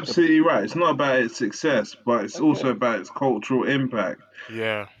on. You're that it should be absolutely right. It's not about its success, but it's also okay. about its cultural impact.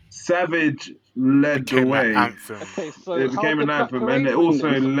 yeah, Savage led the became that way. anthem. Okay, so It how became an did Black anthem, and Parade it win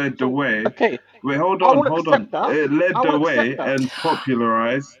also then? led the way. Okay, Wait, I will hold on. accept that. It led I will the accept way that. and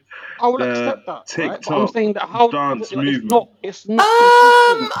popularized I will the accept that, right? But I'm TikTok saying that how dance it's movement. not consistent.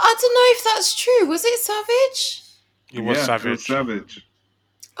 I don't know if that's true. Was it Savage? It was Yeah, it was Savage. Savage.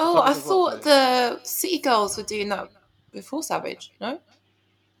 Oh, I Savage is what, thought sorry. the City Girls were doing that before Savage. No?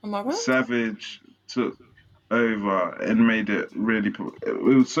 Am I wrong? Savage took over and made it really. It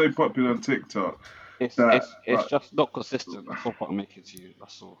was so popular on TikTok that, It's just not consistent. That's all I'm making to you.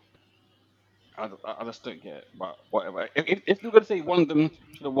 That's all. I just don't get it, but whatever. If you're gonna say one of them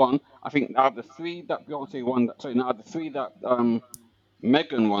should have won, I think out of the three that Beyonce won, now out of the three that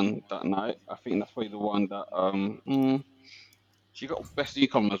Megan won that night, I think that's probably the one that she got best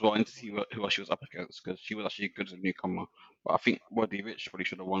newcomer as well. I need to see who else she was up against because she was actually good as a newcomer. But I think Roddy Rich probably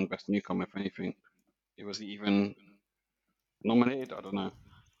should have won best newcomer if anything. It was even nominated. I don't know.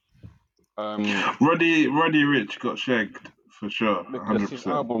 Roddy Rich got shagged for sure, Because his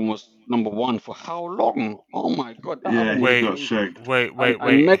 100%. album was #1 for how long? Oh my god, that Yeah, album was he got Wait, amazing. shagged. And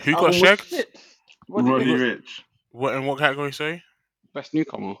wait. Meg's Who got album was shagged? shit. Roddy Who Roddy got Rich, Rich. what in what category? Sorry. best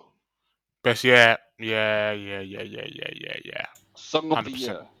newcomer, Best. Yeah. Yeah. song of the 100%.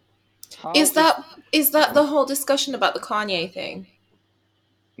 year. How Is is that the whole discussion about the Kanye thing?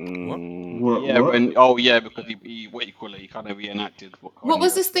 What? yeah, What? because he what you call it, he kind of reenacted what What Kanye was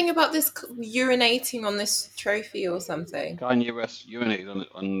West this did. thing about this urinating on this trophy or something? Kanye West urinated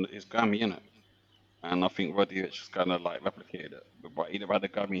on his Grammy, innit? And I think Roddy Rich just kind of like replicated it, but he never had a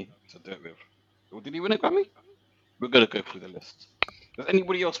Grammy to do it with. Well, did he win a Grammy? We're gonna go through the list. Does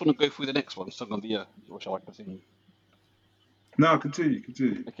anybody else want to go through the next one, song of the year, or shall I continue? No, continue.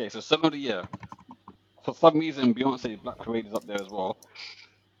 Okay, so song of the year. For some reason, Beyonce Black Parade is up there as well.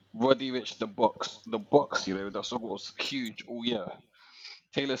 Roddy Rich, the box, that song was huge all year.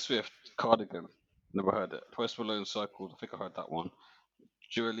 Taylor Swift, Cardigan, never heard it. Post Malone, Circles, I think I heard that one.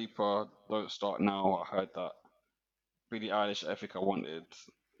 Dua Lipa, Don't Start Now, I heard that. Billie Eilish, I think I wanted,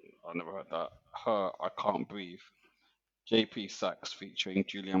 I never heard that. Her, I Can't Breathe. JP Sachs featuring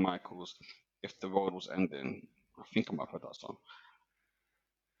Julia Michaels, If the World Was Ending. I think I might have heard that song.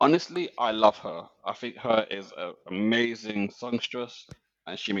 Honestly, I love her. I think her is an amazing songstress,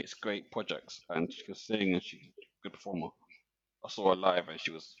 and she makes great projects. And she can sing, and she's a good performer. I saw her live, and she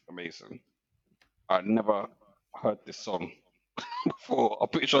was amazing. I'd never heard this song before. I'm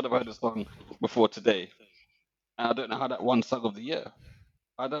pretty sure I never heard this song before today, and I don't know how that won Song of the Year.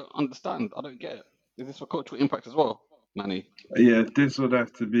 I don't understand. I don't get it. Is this for cultural impact as well, Manny? Yeah, this would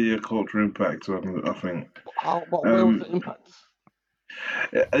have to be a cultural impact one, I think. How? But where was the impact?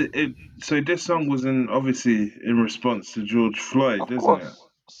 So this song was obviously in response to George Floyd, Of isn't it? course.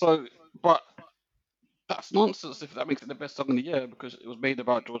 So, but that's nonsense if that makes it the best song of the year because it was made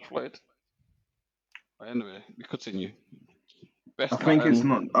about George Floyd. But anyway, we continue. I Best think it's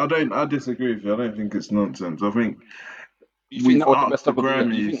not. I disagree with you. I don't think it's nonsense. I think you think we've that was the best asked the song of the year?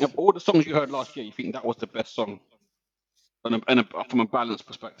 You think Grammys. of all the songs you heard last year, you think that was the best song? from a balanced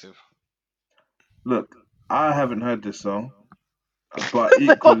perspective. Look, I haven't heard this song, but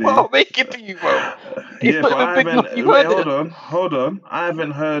equally, I'll make it to you, bro. It's yeah, not but even I big enough. haven't. You Wait, heard it. hold on. I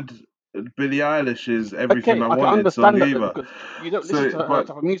haven't heard Billie Eilish's "Everything Okay, I I can Wanted" song understand that though either. because you don't listen So, to her but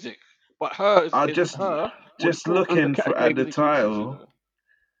type of music. But her I is her would just fall under the looking category at of the music you listen to title, though.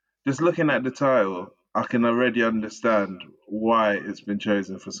 just looking at the title, I can already understand why it's been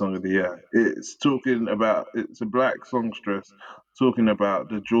chosen for Song of the Year. It's a black songstress talking about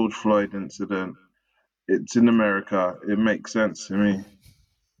the George Floyd incident. It's in America. It makes sense to me.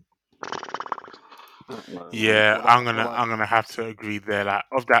 I don't know, man. Yeah, I feel like I'm gonna have to agree there. Like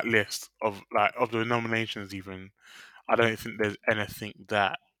of that list of the nominations, even I don't think there's anything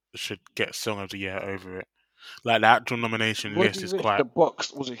that should get Song of the Year over it. Like the actual nomination list Roddy is Rich quite. the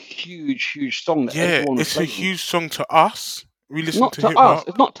Box was a huge song that Yeah, everyone was it's a playing. huge song to us. We It's listen not to to hip us. hop.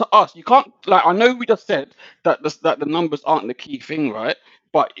 It's not to us. You can't like. I know we just said that the numbers aren't the key thing, right?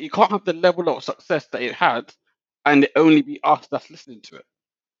 But you can't have the level of success that it had, and it only be us that's listening to it.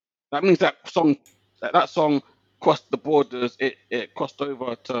 That means that song crossed the borders. It crossed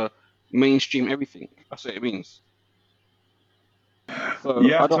over to mainstream everything. That's what it means. So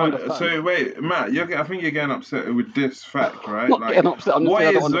You I have don't to. understand. So wait, Matt. I think you're getting upset with this fact, I'm right? not Like, getting upset. I'm just what saying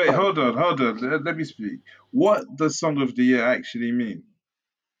I don't is? Wait, understand. hold on. Let me speak. What does Song of the Year actually mean?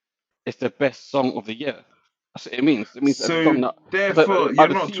 It's the best song of the year. That's what it means. It means it's a So song that. therefore, you're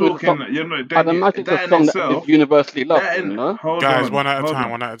I'd not assume it's a song. talking. You're not. I'd imagine it's a That in song that is itself. universally loved. That Then in. no. Guys, Hold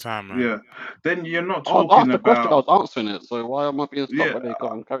on. one at a time, man. Yeah. Then you're not I was talking asked the question. I about. was answering it. So why am I being stopped? Yeah. Where they go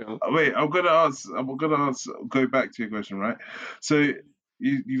on? Carry on. Wait. I'm gonna ask. Go back to your question, right? So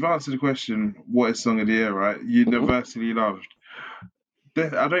you've answered the question. What is Song of the Year, right? Hmm. Universally loved.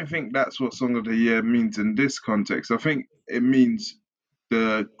 I don't think that's what Song of the Year means in this context. I think it means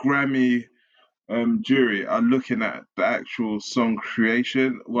the Grammy jury are looking at the actual song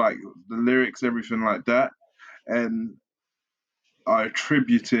creation, like the lyrics, everything like that, and are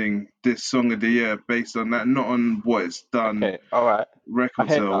attributing this Song of the Year based on that, not on what it's done Okay. All right. I record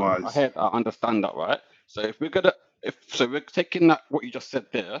heard sale that. wise. I understand that, right? So if we're gonna, if so, we're taking that what you just said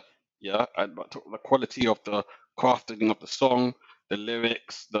there, yeah, and the quality of the crafting of the song, the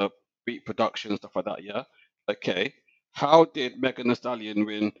lyrics, the beat production, stuff like that, yeah. Okay. How did Megan Thee Stallion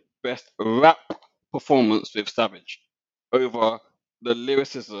win Best Rap Performance with Savage over the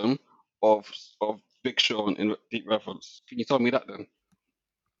lyricism of Big Sean in Deep Reverence? Can you tell me that then?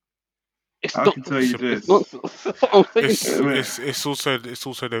 It's I not. can tell It's you a, It's this. nonsense. That's what I'm saying to it's you. Wait, it's also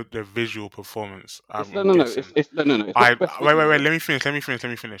the visual performance. It's I'm guessing. no. It's not the best Wait. video. Let me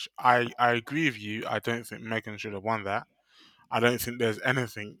finish. I agree with you. I don't think Megan should have won that. I don't think there's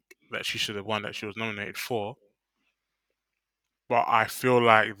anything that she should have won that she was nominated for. But I feel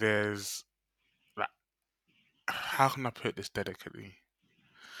like there's like, how can I put this delicately?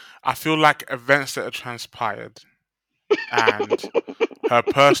 I feel like events that have transpired and her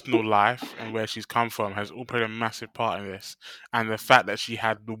personal life and where she's come from has all played a massive part in this. And the fact that she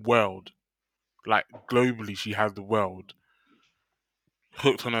had the world, like globally, she had the world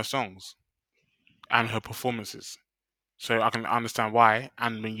hooked on her songs and her performances. So I can understand why.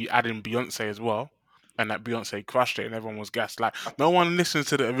 And when you add in Beyonce as well, and that Beyonce crushed it, and everyone was gassed. Like no one listens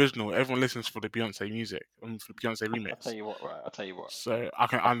to the original; everyone listens for the Beyonce music, for the Beyonce I tell remix. you what, right? I tell you what. So I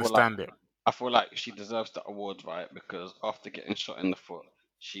can I feel like understand it. I feel like she deserves that award, right? Because after getting shot in the foot,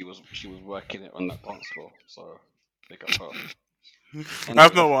 she was working it on that dance floor. So big up her.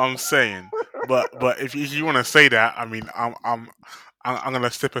 That's Anyway, not what I'm saying. But if you want to say that, I mean, I'm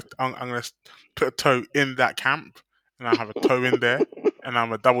gonna I'm gonna put a toe in that camp, and I have a toe in there, and I'm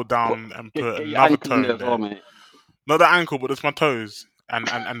gonna double put, down and put get your another ankle in toe there in as well, there. mate. Not the ankle, but it's my toes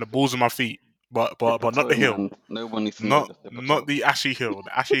and the balls of my feet. Dip a But not toe the in, heel. man. No one needs to know. Just dip a Not toe. the ashy heel.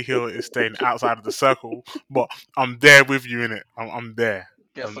 The ashy heel is staying outside of the circle, but I'm there with you in it. I'm there.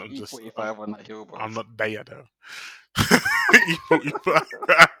 Get some I'm just E45 on that heel, bro. I'm not there though. You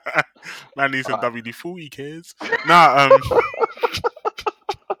man needs some Alright. WD-40 kids. Nah,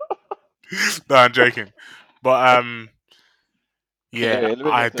 no, I'm joking. But Okay, yeah, let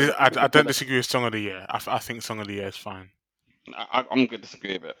me get to let me I get to don't that. disagree with Song of the Year. I think Song of the Year is fine. I'm gonna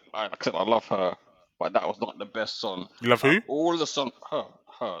disagree a bit. Like I said, I love her, but that was not the best song. You love who? All the song,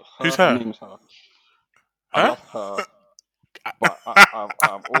 Who's her her? name is her. I Huh? love her, but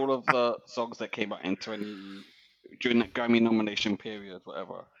all of the songs that came out in 20 during that Grammy nomination period,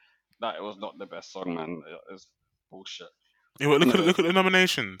 whatever, that was not the best song, man. It's bullshit. Yeah, well, Anyway, look at the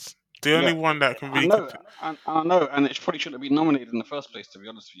nominations. The only yeah, one that can I really know, and I know, and it probably shouldn't have been nominated in the first place, to be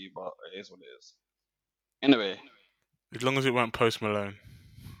honest with you, but it is what it is. Anyway, as long as it weren't Post Malone.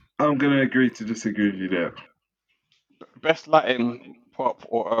 I'm gonna agree to disagree with you there. Best Latin pop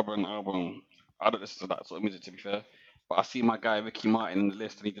or urban album. I don't listen to that sort of music, to be fair. But I see my guy Ricky Martin in the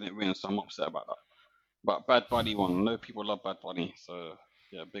list and he didn't win, so I'm upset about that. But Bad Bunny won. No people love Bad Bunny, so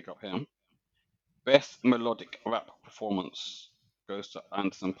yeah, big up him. Best melodic rap performance goes to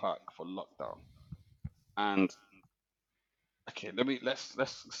Anderson .Paak for Lockdown. And okay, let's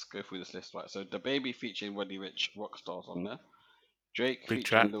go through this list, right? So the Baby featuring Roddy Rich, Rockstars on there. Drake Big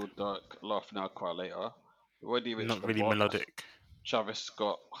featuring track. Lil Durk, Laugh Now Cry Later. Roddy Rich, Not The really Box. melodic. Travis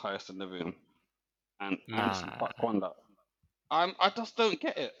Scott, Highest in the Room, and Anderson Nah. .Paak won that. I just don't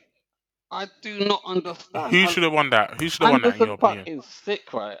get it. I do not understand. Who should have won that? Who should have won that in Anderson your .Paak opinion? is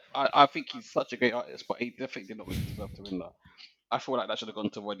sick, right? I think he's such a great artist, but he definitely did not really deserve to win that. I feel like that should have gone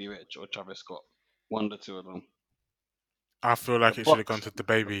to Roddy Rich or Travis Scott. One of the two of them. I feel The like it should have gone Box. to the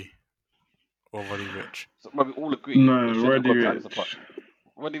Baby or Roddy Rich. So we all agree No, it should have Roddy gone to Anderson Rich. .Paak.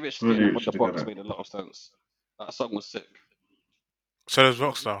 Roddy Rich Roddy sitting up Rich with the should have got Box it. made a lot of sense. That song was sick. So does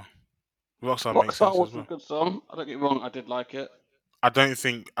Rockstar. Rockstar makes Rockstar sense as was a well. good song. I don't get me wrong, I did like it. I don't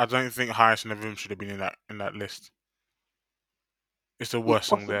think Highest in the Room should have been in that list. It's the worst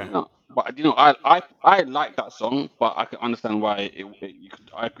song Possibly there. not. But I like that song, but I can understand why you could.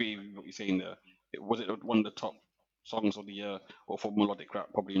 I agree with what you're saying there. It one of the top songs of the year, or for melodic rap?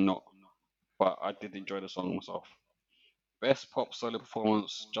 Probably not. But I did enjoy the song myself. Best pop solo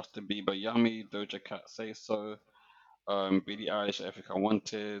performance: Justin Bieber, Yummy, Doja Cat, Say So, Billie Eilish, Everything I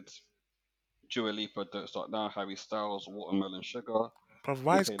Wanted, Dua Lipa, Don't Start Now, Harry Styles, Watermelon Sugar, But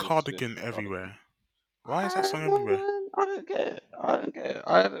why and is Taylor Cardigan Swift, Cardigan. everywhere? Why is that I song don't know, everywhere? man. I don't get it. I don't get it.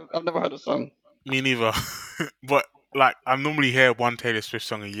 I've never heard the song. Me neither. But like I normally hear one Taylor Swift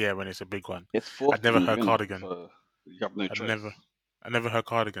song a year when it's a big one. It's I'd forced never on you, heard innit? Cardigan. So you have no I'd choice. never heard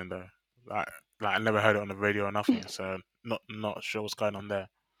Cardigan though. Like I never heard it on the radio or nothing. So not sure what's going on there.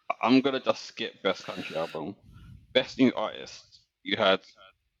 I'm gonna just skip best country album. Best new artist. You had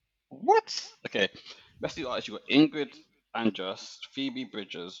what? Okay. Best new artist. You got Ingrid Andress, Phoebe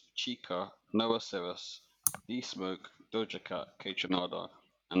Bridgers, Chica, Noah Cyrus, D Smoke, Doja Cat, Kate Renata,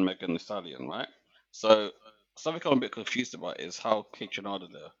 and Megan Thee Stallion. Right. So something I'm a bit confused about is how Kate Renata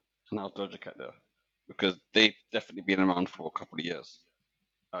there and how Doja Cat there, because they've definitely been around for a couple of years.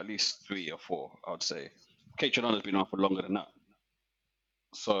 At least 3 or 4, I would say. Kate Renata's been on for longer than that.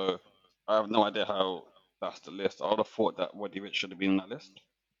 So I have no idea how that's the list. I would have thought that Roddy Rich should have been on that list.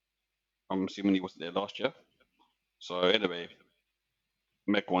 I'm assuming he wasn't there last year. So anyway,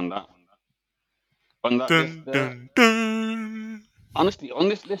 Meg won that. On that list there, Dun dun. honestly, on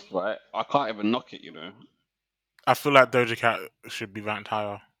this list, right, I can't even knock it, I feel like Doja Cat should be ranked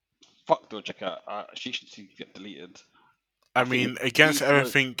higher. Fuck Doja Cat. She should get deleted. I think mean, against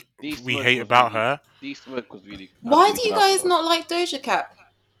everything we hate about her. D Smoke was really. Why do you guys not like Doja Cat?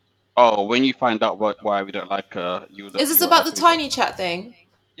 Oh, when you find out why we don't like her, Is this about the Tiny Chat thing?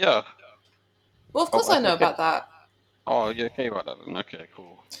 Yeah. Well, of course I know about that. Oh, you're okay about that then? Okay,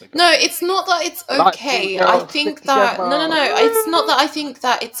 cool. No, it's not that it's okay. I think that no. It's not that I think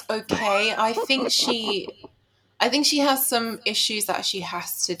that it's okay. I think she has some issues that she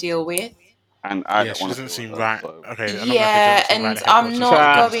has to deal with. And she doesn't seem right. So. Okay, yeah, and I'm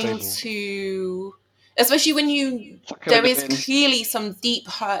not going to, especially when there is clearly some deep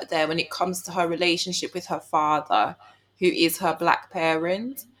hurt there when it comes to her relationship with her father, who is her black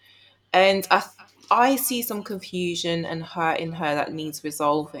parent, and I see some confusion and hurt in her that needs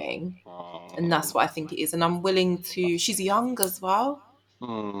resolving, and that's what I think it is. And I'm willing to. She's young as well,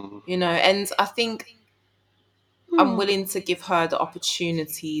 and I think I'm willing to give her the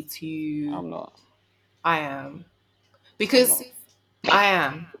opportunity to. I'm not. I am. Because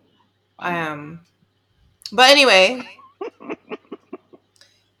I am. But anyway.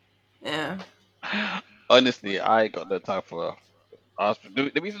 Yeah. Honestly, I got no time for her.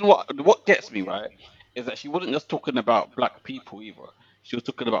 The reason what gets me, right, is that she wasn't just talking about black people either. She was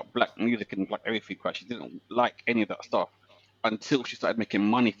talking about black music and black everything, right? She didn't like any of that stuff until she started making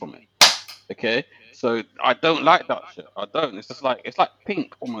money from it. Okay, so I don't like that shit. I don't. It's just like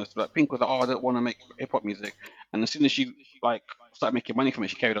Pink almost. Like Pink was like, oh, I don't want to make hip hop music, and as soon as she like started making money from it,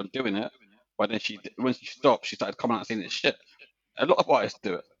 she carried on doing it. But then when she stopped, she started coming out and saying this shit. A lot of artists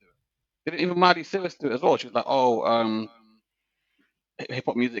do it. Didn't even Miley Cyrus do it as well. She was like, oh, hip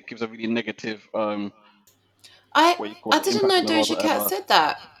hop music gives a really negative I didn't know Doja Cat said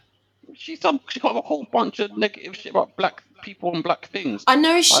that. She got a whole bunch of negative shit about black people and black things. I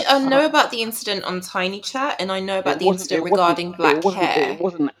know about the incident on Tiny Chat, and I know about the incident regarding black hair. It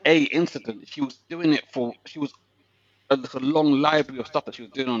wasn't a incident. She was doing it she was a long library of stuff that she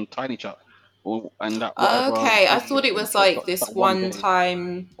was doing on Tiny Chat, and that whatever. Okay, I thought it was like this one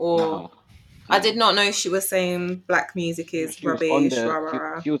time or. I did not know she was saying black music is rubbish.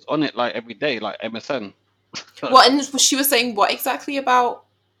 She was on it like every day, like MSN. What? And she was saying what exactly about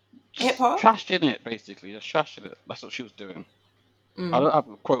hip hop? Trashing it, basically. Just trashing it. That's what she was doing. I don't have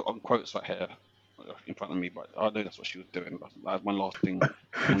quote unquotes right here in front of me, but I know that's what she was doing. That's my last thing.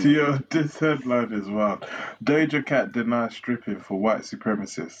 Yeah, this headline as well. Doja Cat denies stripping for white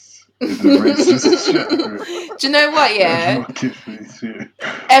supremacists in the racist chat group. Do you know what? Yeah.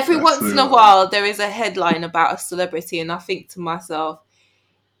 Every once in a while, there is a headline about a celebrity, and I think to myself,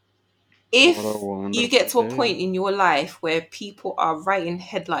 if you get to a point in your life where people are writing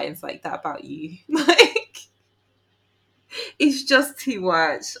headlines like that about you, like, it's just too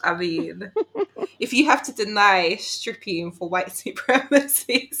much. I mean, if you have to deny stripping for white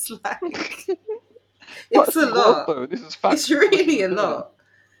supremacists, like, it's a lot. Though. This is fact. It's really a lot.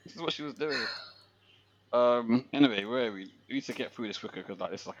 This is what she was doing. Anyway, where are we? We need to get through this quicker because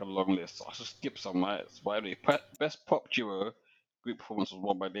like it's like a long list. So I'll just skip some. Right? But anyway, best pop duo group performance was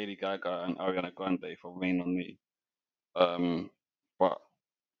won by Lady Gaga and Ariana Grande for "Rain on Me." But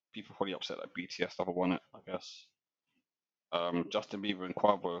people probably upset that BTS never won it. I guess. Justin Bieber and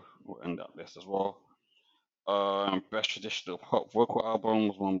Quavo will end that list as well. Best traditional pop vocal album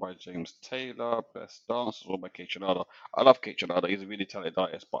was won by James Taylor. Best dance was won by Kate I love Kate He's a really talented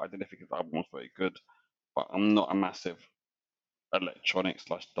artist, but I didn't think his album was very good. But I'm not a massive electronic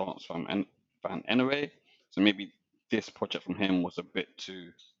 / dance fan anyway, so maybe this project from him was a bit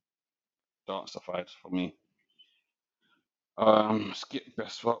too danceified for me. Skip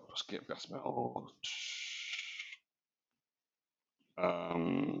best rock, skip best metal.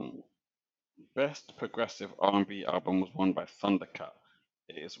 Best progressive R&B album was won by Thundercat.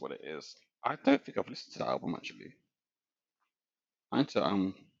 It is what it is. I don't think I've listened to that album actually. I need to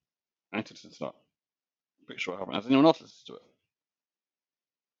listen to that. Pretty sure I haven't. Has anyone else listened to it?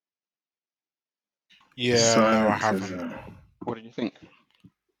 Yeah, no, I haven't. What did you think?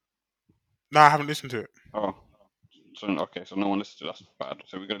 No, I haven't listened to it. Oh, so okay, so no one listened to it. That's bad.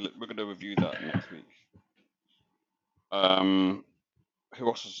 So we're gonna review that next week. Who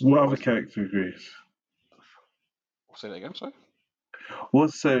else is? What other categories? Say that again, sorry.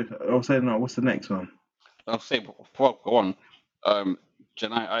 What's the next one? I'll say before I go on.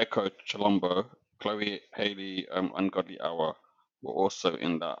 Jhené Aiko, Chilombo, Chloe Haley, Ungodly Hour were also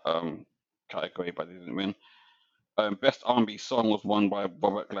in that category, but they didn't win. Best R&B song was won by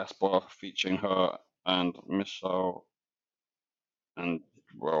Robert Glasper, featuring her and Michelle. And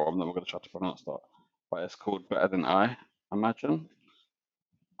well, I'm never going to try to pronounce that, but it's called "Better Than I Imagine."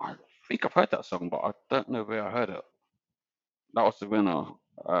 I think I've heard that song, but I don't know where I heard it. That was the winner.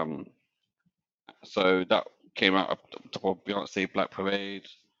 So that came out up top of Beyonce, Black Parade,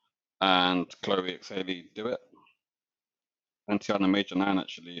 and Chloe Haley, Do It. And Tiana Major 9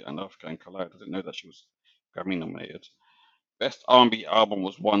 actually, and Africa and Collide. I didn't know that she was Grammy nominated. Best R&B album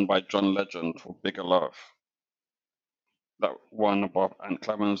was won by John Legend for Bigger Love. That won above Ant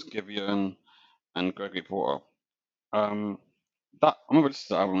Clemens, Giveon, and Gregory Porter. I remember listening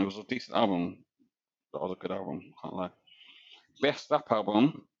to the album. It was a decent album. That was a good album. Can't lie. Best rap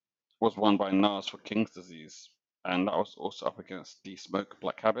album was won by Nas for King's Disease, and that was also up against D Smoke,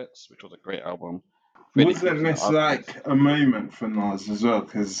 Black Habits, which was a great album. Wasn't this like a moment for Nas as well?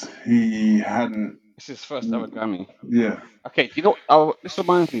 Because he hadn't. It's his first ever Grammy. Yeah. Okay, do you know? This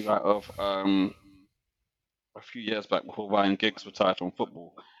reminds me of a few years back before Ryan Giggs retired from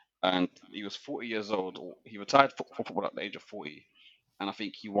football, and he was 40 years old. He retired from football at the age of 40, and I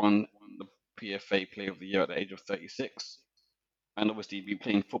think he won the PFA Player of the Year at the age of 36. And obviously, he'd been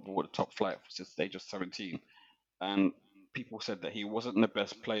playing football at the top flight since the age of 17. And people said that he wasn't the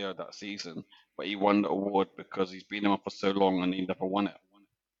best player that season, but he won the award because he's been there for so long and he never won it.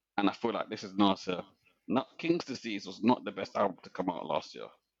 And I feel like this is Nasser. King's Disease was not the best album to come out last year,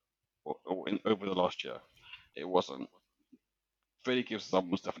 or over the last year. It wasn't. Freddie Gibbs'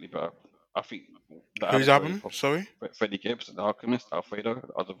 album was definitely better. I think Whose album? Sorry? Freddie Gibbs, The Alchemist, Alfredo.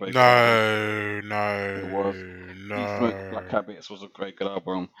 That was a very good album. It was. He Smoked Black Habits was a very good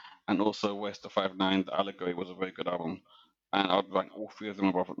album. And also West of 5'9", The Allegory was a very good album. And I'd rank all three of them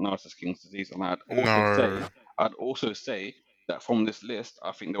above Narcissus King's Disease. And I'd also say that from this list,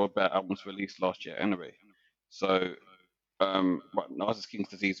 I think there were better albums released last year anyway. So, but Narcissus King's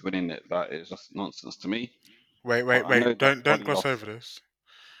Disease winning it, that is just nonsense to me. Wait! Don't gloss over this.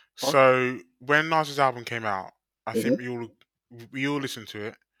 What? So when Nas's album came out, I think we all listened to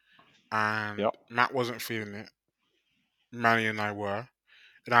it, and Matt wasn't feeling it. Manny and I were,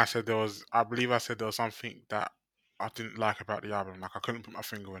 and I believe I said there was something that I didn't like about the album. Like I couldn't put my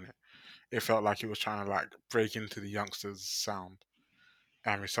finger on it. It felt like it was trying to like break into the youngsters' sound.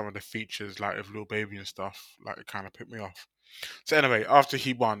 and with some of the features like with Lil Baby and stuff, like it kind of put me off. So anyway, after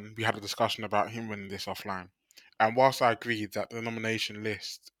he won, we had a discussion about him winning this offline. And whilst I agreed that the nomination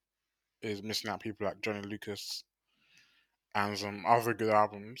list is missing out people like Johnny Lucas and some other good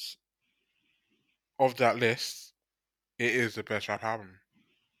albums, of that list, it is the best rap album.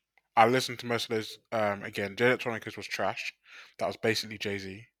 I listened to most of those. Again, Jay Electronicas was trash. That was basically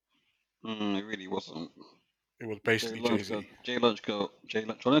Jay-Z. It really wasn't. It was basically Jay-Z. Jay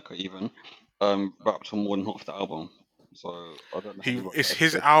Electronica even rapped on more than half the album. So I don't know. It's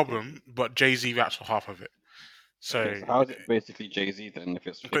his album, but Jay-Z raps for half of it. So how is it basically Jay-Z then? If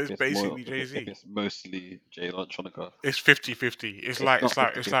it's basically Jay-Z. If it's mostly Jay Electronica. It's 50-50. It's like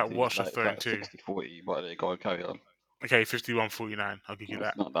Watch the Throne too. 60-40, but they go and carry on. Okay, 51-49. I'll give you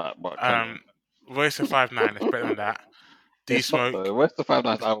that. It's not that, but Voice of 5'9" is better than that. D-Smoke. Voice of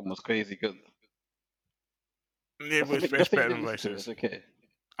 5'9's album was crazy good. It's better than Voices. Okay.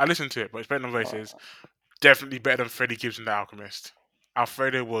 I listened to it, but it's better than Voices. Definitely better than Freddie Gibbs and The Alchemist.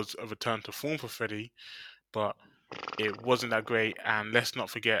 Alfredo was a return to form for Freddie, but it wasn't that great. And let's not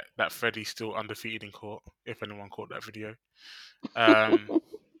forget that Freddie's still undefeated in court, if anyone caught that video.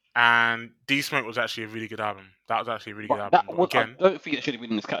 And D-Smoke was actually a really good album. That was actually a really good album. I don't think it should have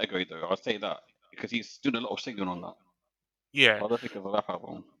been in this category, though. I'd say that, because he's doing a lot of singing on that. Yeah. I don't think it's a rap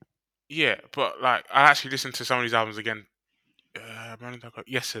album. Yeah, but like I actually listened to some of these albums again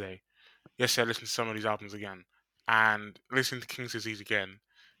yesterday. Yesterday I listened to some of these albums again. And listening to King's Disease again,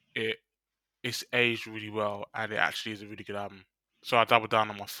 it's aged really well, and it actually is a really good album. So I doubled down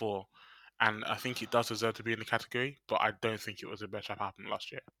on my 4. And I think it does deserve to be in the category, but I don't think it was the best rap album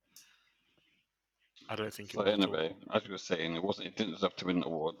last year. I don't think it was. Anyway, as you were saying, it didn't deserve to win the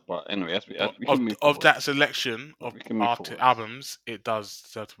award. But anyway, of that selection of albums, it does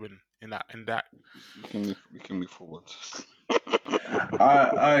deserve to win in that. We can move forward.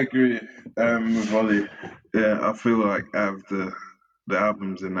 I agree with Ollie. Yeah, I feel like out of the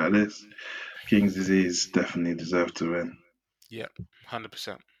albums in that list, King's Disease definitely deserve to win. Yeah,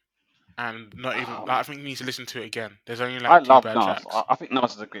 100%. And not even. I think you need to listen to it again. There's only I love 2 bad Nas. tracks. I think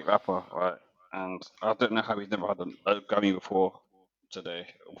Nas is a great rapper, right? And I don't know how he's never had a Grammy before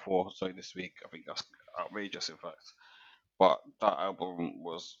this week. I think that's outrageous, in fact. But that album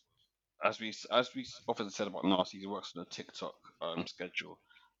was, as we often said about Nas, he works on a TikTok schedule,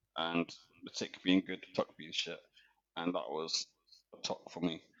 and the Tik being good, the TikTok being shit, and that was a top for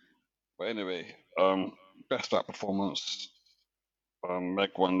me. But anyway, best rap performance. Meg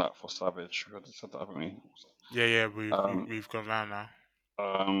won that for Savage. We already said that, haven't we? Yeah, we've gone round now.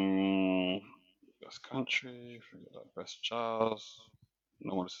 Best country, best jazz.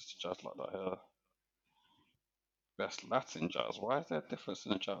 No one listens to jazz like that here. Best Latin jazz. Why is there a difference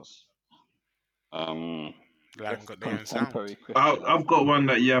in the jazz? Best contemporary Christian. I've got one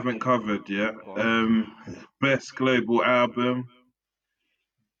that you haven't covered yet. Best global album.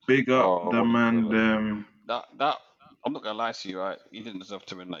 Big up the man. That I'm not gonna lie to you, right? You didn't deserve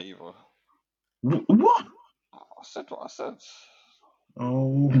to win that either. What? I said what I said.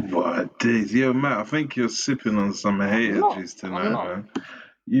 Oh my days, yo, Matt! I think you're sipping on some hater juice tonight, man.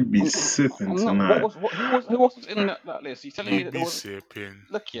 You'd be sipping tonight. Who was in that list? You telling me that there was sipping.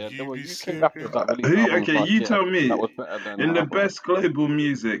 Look, there were UK rappers that released albums okay, you tell me. That was better than in the best global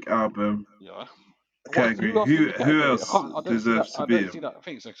music album. Yeah. Category. Who else deserves to be? I don't see that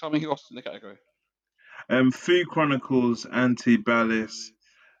thing. So tell me who else in the category. Food Chronicles, Anti-Ballis,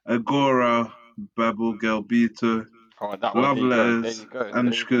 Agora, Babel Gelbito, Love Letters,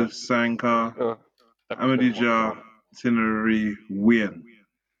 Anushka Sankar, Amadija, Tinari Wien.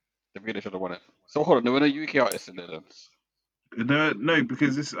 They really should have won it. So hold on, there were no UK artists in there then? No,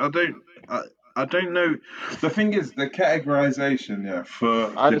 because I don't know. The thing is, the categorization, for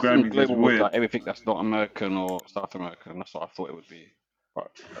the Grammys is weird. Like everything that's not American or South American. That's what I thought it would be. Right,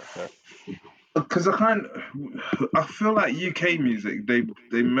 okay. Because I feel like UK music, they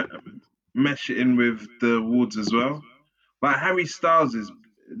mesh it in with the awards as well. Like Harry Styles is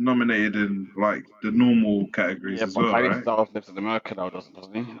nominated in like the normal categories as well, Harry Styles lives in America now, doesn't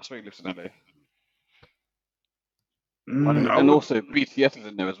he? That's why he lives in LA. And also BTS is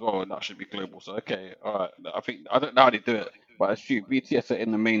in there as well, and that should be global. So okay, all right. I don't know how they do it, but I assume BTS are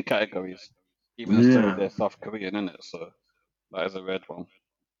in the main categories, even though they're South Korean, in it. So that is a red one.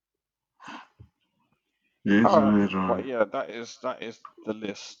 But yeah, that is the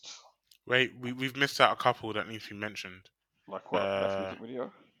list. Wait, we've missed out a couple that need to be mentioned. Like what? Best music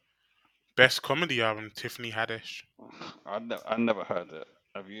video? Best comedy album, Tiffany Haddish. I never heard it.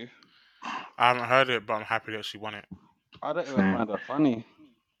 Have you? I haven't heard it, but I'm happy that she won it. I don't even find her funny.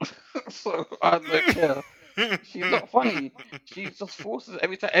 So I don't care. She's not funny. She just forces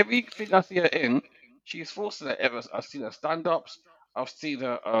every time. Everything I see her in, she's forcing it. Ever I've seen her stand-ups. I've seen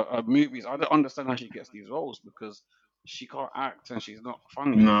her movies. I don't understand how she gets these roles because she can't act and she's not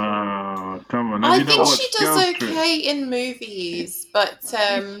funny. No, come on. Have I you not think she watched does Girls Trip? okay in movies, but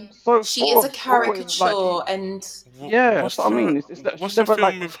She's so she is a always like caricature, and yeah. What's That's what I mean. It's that she's what's the never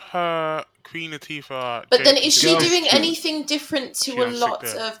like film with her, Queen Latifah, but then is JP she Girls doing Trip. anything different to She a on sick lot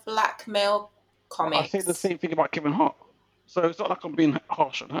there. of black male but I say the comics? same thing about Kevin Hart. So it's not like I'm being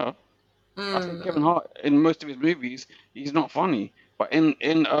harsh on her. I think Kevin Mm. Hart in most of his movies he's not funny, but in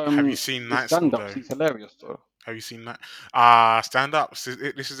Have you seen his Night School stand-ups though? he's hilarious. So Have you seen that? Stand ups.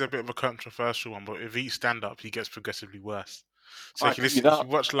 This is a bit of a controversial one, but if he stand up, he gets progressively worse. So I give you if you that.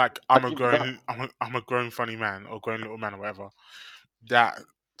 watch like I give you that. I'm a grown funny man or grown little man or whatever, that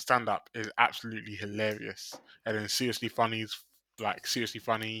stand up is absolutely hilarious. And then seriously funny is like seriously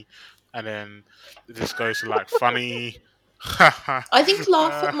funny, and then this goes to like funny. I think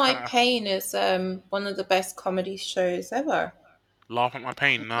Laugh at My Pain is one of the best comedy shows ever. Laugh at my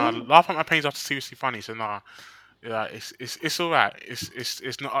pain. Nah, Okay. laugh at my pain is after seriously funny. So nah, yeah, it's all right.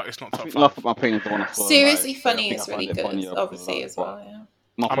 It's not I top think Laugh at five. My Pain is the one I saw Seriously like I Funny think I is really find it good, funnier because of obviously, that. as But well. Yeah.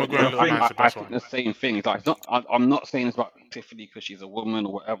 my I'm a point grown is little like man's the I best think one. the same thing. It's like it's not. I'm not saying it's about Tiffany because she's a woman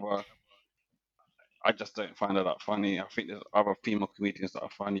or whatever. I just don't find her that funny. I think there's other female comedians that are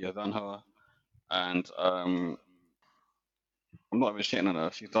funnier than her, and I'm not even shitting on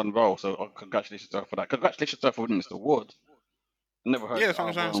her. She's done well, so congratulations to her for that. Congratulations to her for winning this award. I never heard Yeah, the that's what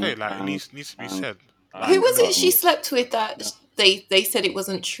I'm trying to say. album, Like it needs to be and said. Like Who and was it she um slept with yeah. that they said it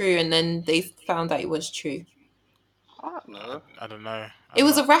wasn't true, and then they found out it was true? I don't know. I don't know. It I'm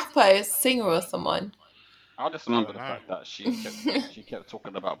was a not. rapper, a singer, or someone. I just I remember don't the know. fact that she kept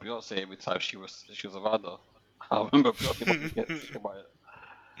talking about Beyonce every time she was around her. I remember Beyonce must be getting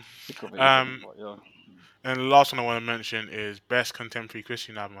sick of it even. um, But yeah, and the last one I want to mention is best contemporary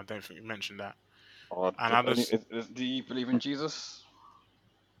Christian album. I don't think you mentioned that. And I just do you believe in Jesus?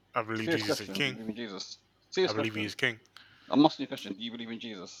 I believe Serious Jesus is question. Do you king. believe in Jesus? I Serious believe he question. is king. I'm asking you a question. Do you believe in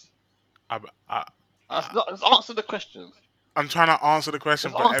Jesus? I, I, I Let's answer the question. I'm trying to answer the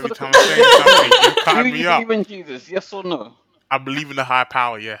question, Let's but answer every the time I'm question. saying Yes or something, you're no? Do cutting you me up. believe in Jesus? Yes or no? I believe in the higher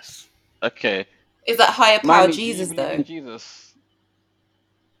power. Yes. Okay. Is that higher power Manny, do you Jesus believe in though? Jesus?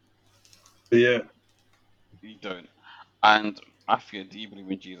 Yeah. You don't. And Afia, do you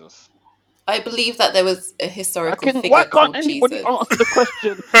believe in Jesus? I believe that there was a historical Why figure can't called anybody Jesus. answer the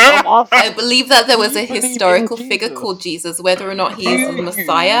question I'm asking? I believe that there Do was you a believe in historical figure called Jesus? Jesus. Whether or not Do he is the you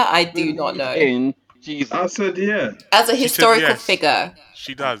Messiah, I do not believe know. in I Jesus? said yeah. As a She said historical yes. figure,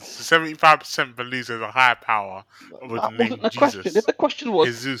 She does. 75% believes there's a higher power with the That wasn't name the question. If Jesus. the question was,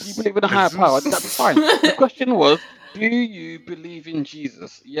 do you Jesus. believe in a higher power? Then that'd be Jesus. fine. The question was, do you believe in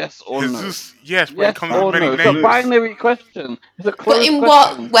Jesus? Yes or no? Jesus. Yes, but it Yes comes with or many no. It's a Look, names. binary question. It's a but closed in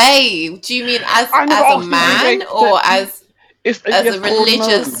what question. way? Do you mean I never as a asked you to man, make or it's a as yes a or no.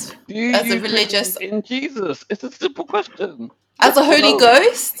 religious Do as a you religious believe in Jesus? It's a simple question. as a Yes or Holy no?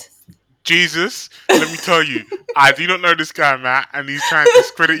 Ghost? Jesus, let me tell you, I do not know this guy, Matt, and he's trying to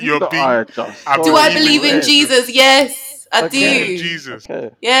discredit You your lot being. are just I Do so I believe in believe in weird. Jesus? Jesus. Yes, I I believe Okay. in do. Jesus.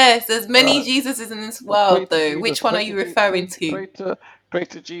 Okay. Yes, there's many Alright. Jesuses in this Well, pray world, to though. Jesus. Which one are you referring to? Pray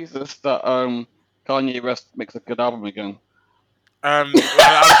to Jesus that Kanye West makes a good album again.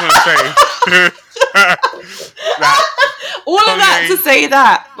 I just want to say that All of that to Kanye. say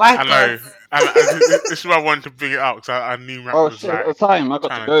that, my I God. know, and this is why I wanted to bring it up because I knew Matt Oh was shit! At like the time, I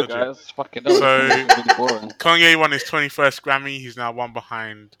got to trying to go, dodge it. guys. Fucking hell, this So conversation's really boring. Kanye won his 21st Grammy. He's now one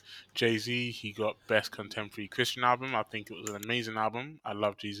behind Jay-Z. He got Best Contemporary Christian Album. I think it was an amazing album. I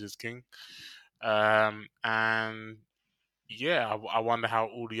love Jesus King. And yeah, I wonder how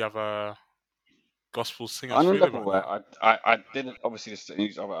all the other gospel singers On feel another about way, that. I didn't obviously listen to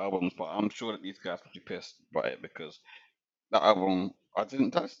these other albums, but I'm sure that these guys would be pissed by it because that album I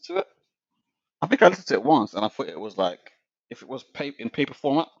didn't listen to it. I think I listened to it once and I thought it was like if it was in paper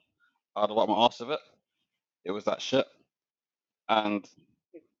format, I'd have my ass of it. It was that shit, and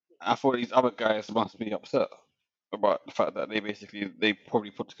I thought these other guys must be upset about the fact that they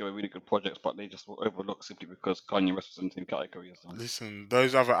probably put together really good projects, but they just were overlooked simply because Kanye West was in the same category as them. Listen,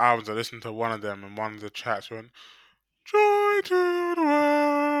 those other albums, I listened to one of them, and one of the chats went, "Joy to the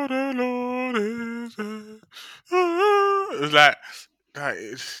world, the Lord is there." It was like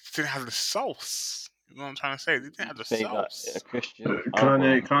it didn't have the sauce. You know what I'm trying to say? It didn't You have the say that a sauce. Christian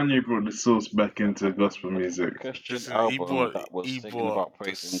album, Kanye brought the sauce back into gospel a music. Christian Listen, album that was he singing brought about the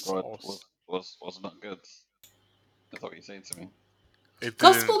praising God sauce. was not good. That's what you're saying to me. It didn't.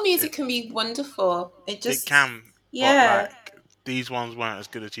 Gospel music can be wonderful. It can, but Yeah. like these ones weren't as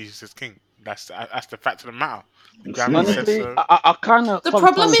good as Jesus is King. That's the fact of the matter. The Grammy said so. I kind of. The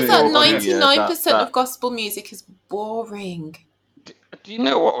problem is that 99% of gospel music is boring. Do you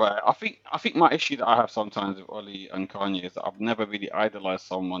know what? Right, I think my issue that I have sometimes with Ollie and Kanye is that I've never really idolized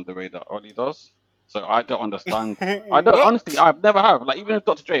someone the way that Ollie does. So I don't understand. I don't honestly. I've never have. Like even with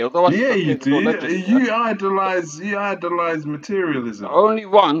Dr. Dre, although you do. You idolize materialism. The only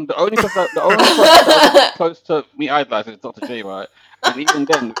person that was close to me idolizing is Dr. Dre, right? And even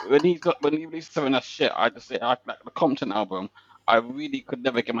then, when he released something that's shit, I just say like the Compton album. I really could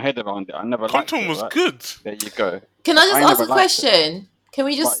never get my head around it. I never. Compton was good. There you go. Can I just ask a question? Can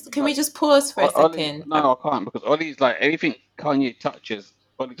we just pause for a second? No, I can't because Ollie's like everything Kanye touches.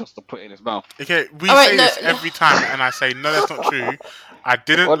 Ollie just to put in his mouth. Okay, we say this every time, and I say no, that's not true. I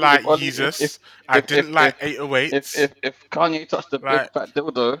didn't like Jesus. I didn't like 808s. If Kanye touched the big fat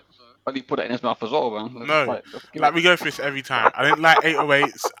dildo, Ollie put it in his mouth as well, man. No, we go through this every time. I didn't like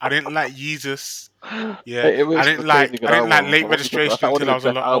 808s. I didn't like Jesus. Yeah, I didn't like Late Registration until I was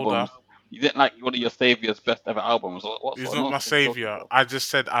a lot older. You didn't like one of your Savior's best ever albums. He's not my savior. I just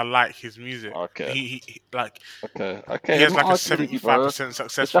said I like his music. Okay. He Okay. He has like a 75%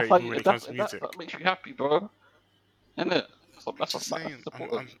 success rate when it comes to music. That makes you happy, bro. Isn't it? That's what I'm saying.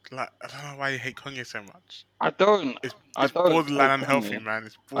 I'm like, I don't know why you hate Kanye so much. I don't. It's borderline unhealthy, man.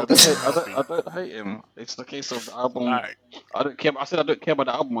 It's borderline unhealthy. I don't hate him. It's the case of the album. I don't care. I said I don't care about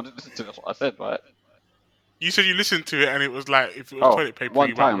the album. I didn't listen to it. That's what I said, right? You said you listened to it and it was like, if it was toilet paper, one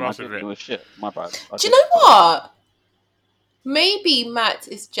you time might I did. It was shit. My bad. Do you know what? Maybe Matt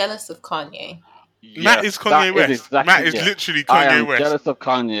is jealous of Kanye. Yeah, Matt is Kanye West. Matt is literally Kanye West. I'm jealous of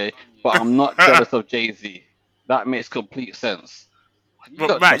Kanye, but I'm not jealous of Jay-Z. That makes complete sense.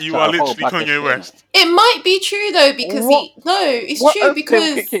 But Matt, you are literally Kanye West. It might be true though, because it's true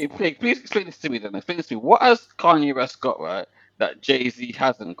because. Okay, please explain this to me then. Explain this to me. What has Kanye West got right that Jay-Z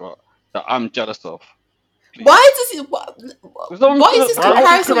hasn't got that I'm jealous of? Please. Why is this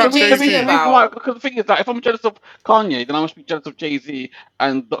comparison with Jay-Z about? Because the thing is that if I'm jealous of Kanye, then I must be jealous of Jay-Z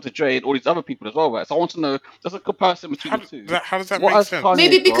and Dr. Dre and all these other people as well, right? So I want to know, there's a comparison between the two. How does that make sense?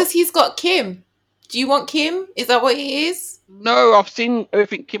 Maybe because he's got Kim. Do you want Kim? Is that what he is? No, I've seen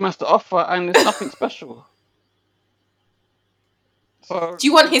everything Kim has to offer and it's nothing special. So, do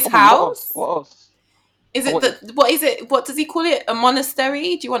you want his house? What else? Is it what is it? What does he call it? A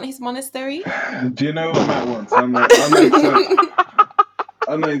monastery? Do you want his monastery? Do you know what Matt wants?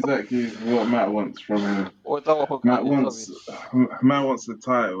 I know exactly what Matt wants from him. Matt wants the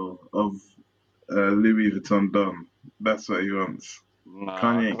title of Louis Vuitton Don. That's what he wants. Nah,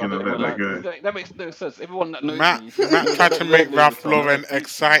 Kanye ain't gonna let that go. That makes no sense. Everyone that knows Matt tried to make Ralph Lauren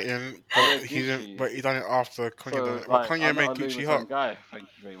exciting, but he done it after Kanye done it. But Kanye made Gucci hot. Guy, thank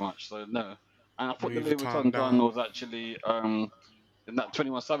you very much. So no. And I thought the Louis Vuitton Don was actually in that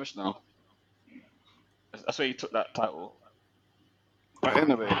 21 Savage now. That's where he took that title. But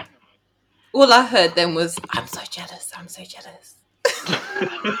anyway. All I heard then was, I'm so jealous.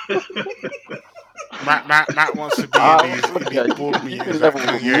 Matt wants to be in these board meetings. You can level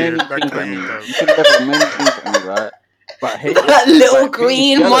many things at me, right? But that little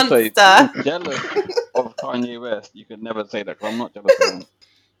green monster. Jealous of Kanye West. You could never say that because I'm not jealous of him.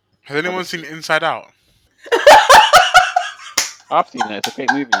 Has anyone seen Inside Out? I've seen it. It's a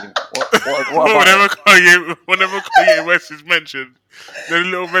great movie. Whenever Kanye West is mentioned, there's a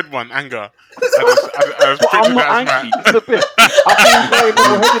little red one, anger. I'm not angry. It's a bit. I've been very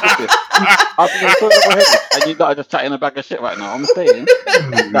level-headed with this. I've been so level-headed, and you lot are just chatting a bag of shit right now. I'm saying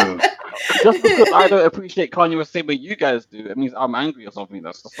that just because I don't appreciate Kanye West the same way you guys do, it means I'm angry or something.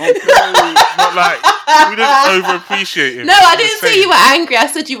 That's not like we didn't over-appreciate him. No, I didn't say you were angry. I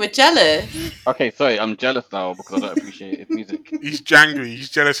said you were jealous. Okay, sorry, I'm jealous now because I don't appreciate his music. He's jangry. He's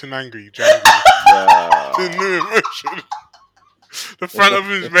jealous and angry. Jangry. Yeah. It's a new emotion. The front of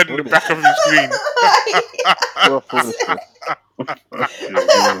him is red and the back of him is green.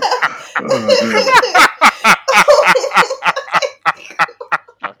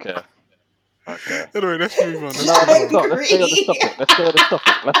 Okay. Anyway, let's move on. Let's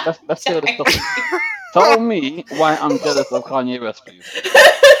stay on this topic. Tell me why I'm jealous of Kanye West, please.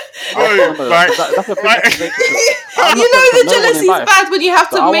 That's a big the jealousy is bad when you have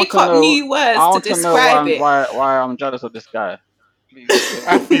to make up new words to describe it. Why I'm jealous of this guy.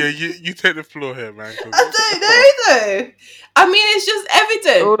 Afia, you take the floor here, man. I don't know though. I mean, it's just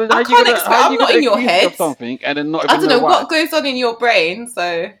evident. I can't explain. I'm not in your head. And then not I don't know what goes on in your brain,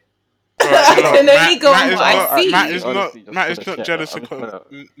 so I can only go on what I see. Matt is not jealous of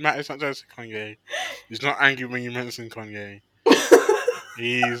Kanye. He's not angry when you mention Kanye.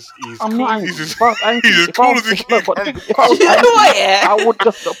 He's I'm cool. not angry. He's as If I was angry, he's as if cool I was, as he if, can look, but the come. thing is, if I was You know angry, what, yeah? I would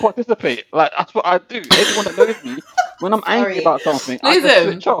just not participate. Like that's what I do. Anyone that knows me, when I'm angry Sorry. about something, I just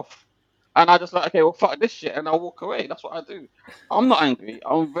Listen. switch off, and I just like, okay, well, fuck this shit, and I walk away. That's what I do. I'm not angry.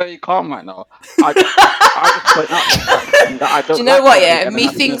 I'm very calm right now. I just point out the fact that I don't. Do you know like what? something, Yeah, and then I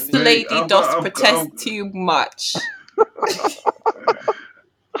methinks just the leave. lady does protest too much.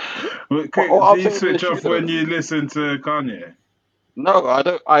 Do you switch off when you listen to Kanye? No, I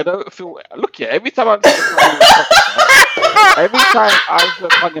don't feel. Look here. Every time I listen to Kanye's project, right? Every time I listen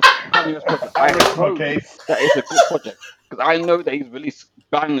to Kanye's project, I hope that it's a good project because I know that he's released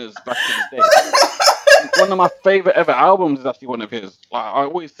bangers back in the day. One of my favorite ever albums is actually one of his. Like, I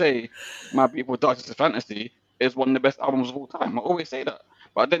always say, My Beautiful Dark Twisted Fantasy is one of the best albums of all time. I always say that.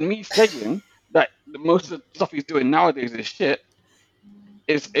 But then me saying that most of the stuff he's doing nowadays is shit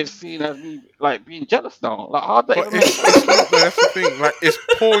is seen as me like being jealous now. Like, how that even make sense? It's not. That's the thing. Like, it's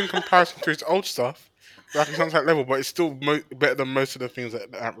poor in comparison to his old stuff. Like, it's on that level, but it's still better than most of the things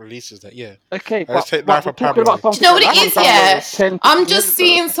that releases. That Okay, let's take but Life we're of talking Pablo. about something. Do you know what that it is? happened Yeah, 10, I'm 15 just years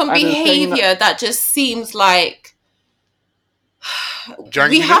seeing ago, some and then saying behavior that just seems like Jankiness?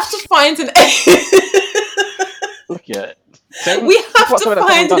 we have to find an. Look at it. We have to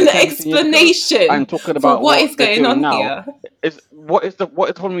find an explanation and talking about for what is going on now here. What is the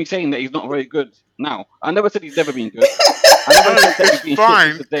problem me saying that he's not very good now? I never said he's never been good. I never said that he's been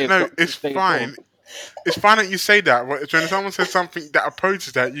fine. shit today. No, it's fine. It's fine that you say that, but when someone says something that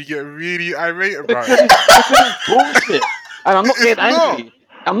approaches that, you get really irate about it. Because it's bullshit. And I'm not getting angry.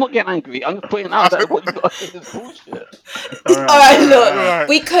 I'm not getting angry. I'm just pointing out that what you got to say is bullshit. All right, look,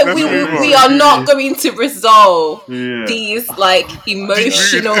 we are not going to resolve these like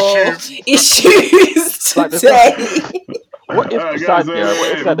emotional issues today. What is beside here?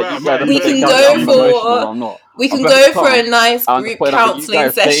 What is that? We can go for a nice group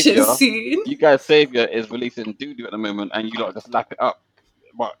counselling session soon. You guys' savior is releasing doo-doo at the moment, and you lot just lap it up.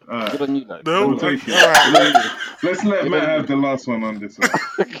 But good on you, though. No, we'll take it. Let's let Matt have the last one on this one.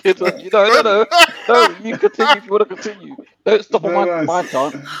 No. You continue if you want to continue. Don't stop on my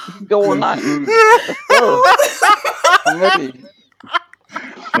chance. You can go all night. Let's go. I'm ready.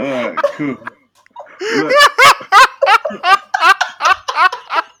 Alright, cool.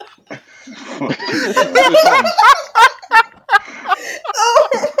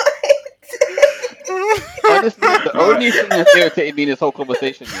 Honestly, the only thing that's irritated me in this whole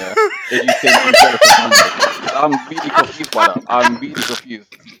conversation here is you saying you're jealous of Kanye. I'm really confused by that. I'm really confused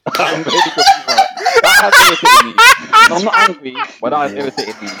by that. That has irritated me. I'm not angry, but that has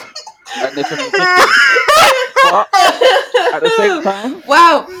irritated me. And it's ridiculous. But at the same time,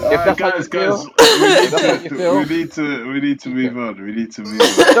 wow. If that's guys, we need to move on.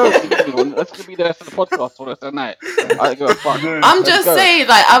 Let's be the rest of the podcast for the rest of the night. I go fuck. I'm just saying,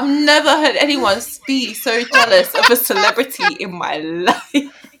 like, I've never heard anyone be so jealous of a celebrity in my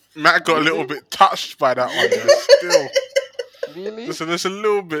life. Matt got a little bit touched by that one. Still, really? Listen, there's a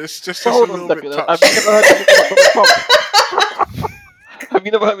little bit. It's just a little bit touched. Have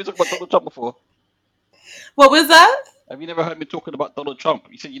you never heard me talk about Donald Trump before? What was that? Have you never heard me talking about Donald Trump?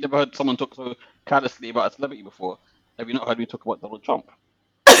 You said you never heard someone talk so callously about a celebrity before. Have you not heard me talk about Donald Trump?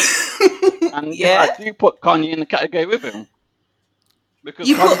 And I do put Kanye in the category with him. Because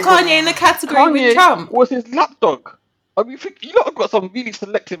you put Kanye in the category with Trump? Was his lapdog. I mean, you lot have got some really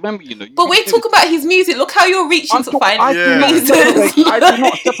selective memory, you know. But we talk about his music. Look how you're reaching to find music. I do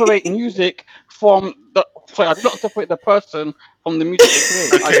not separate music from the. Sorry, I do not separate the person from the music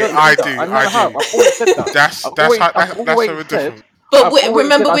they create. Okay, I do. I've always said that. That's so different. But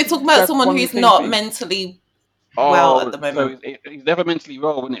remember, we're talking about someone who's not mentally well at the moment. So he's never mentally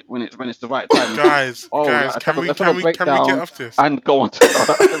well when it's the right time. Guys, can we get off this and go on to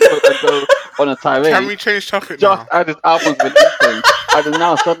go on a tirade? Can we change topic now? Just as his album's releasing, and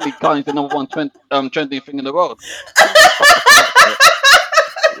now suddenly Kanye's the number one trending thing in the world.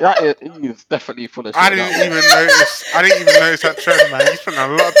 That is definitely full of shit. I didn't even notice that trend, man. You spent a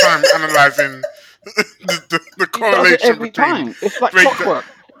lot of time analysing the correlation every time. It's like clockwork.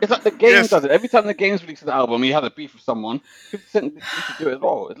 It's like the game does it. Every time the game's releases an album, he has a beef with someone. 50% you should do it as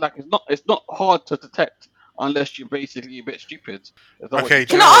well. It's like it's not hard to detect unless you're basically a bit stupid. Okay,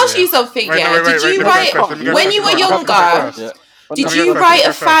 can I ask you something? Did you write when you were younger? Did you write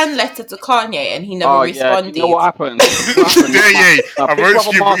a fan letter to Kanye and he never responded? You know what happened? I wrote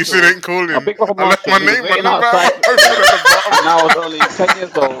you, but you didn't call him. I left my name, my number. And I was only 10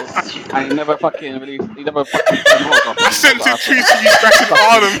 years old, and he never fucking released. He never fucking. I sent it to you back in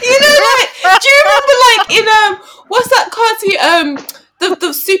Harlem. You know, like, do you remember, like, in what's that cartoon?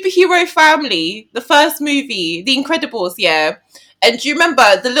 The superhero family, the first movie, The Incredibles. Yeah. And do you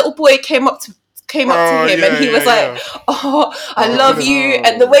remember the little boy came up to him and he was like, "Oh, I love you,"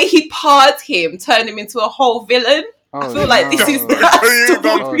 and the way he parred him turned him into a whole villain. I feel like this is that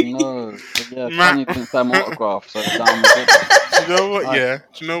story. Oh no! Yeah, Kanye didn't sign my autograph, so I'm dead. Do you know what? Do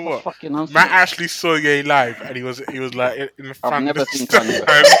you know what? Matt actually saw Ye live, and he was like in the front. I've never seen Kanye.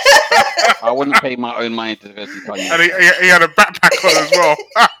 I wouldn't pay my own money to go see Kanye. And he had a backpack on as well.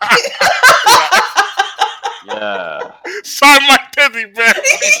 Yeah. Sign my teddy bear.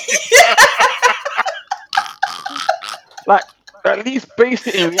 Like, at least base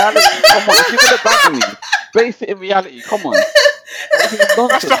it in reality. Come on, if you're gonna battle me, base it in reality. Come on.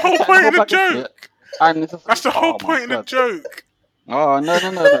 That's the whole point of the joke. That's the whole point of the joke. Oh no!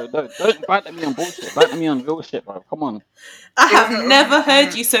 Don't banter me on bullshit. Banter me on real shit, bro. Come on. I have never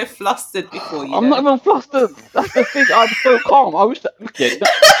heard you so flustered before. I'm not even flustered. That's the thing. I'm so calm. I wish that. Look, you need to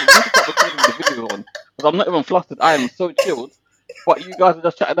start recording the video on, because I'm not even flustered. I am so chilled. But you guys are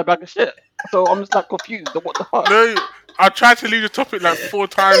just chatting a bag of shit. So I'm just like confused. What the fuck? No, I tried to leave the topic like 4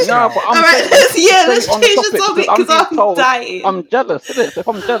 times now. But I'm let's change the topic because I'm dying. I'm jealous, isn't it? So if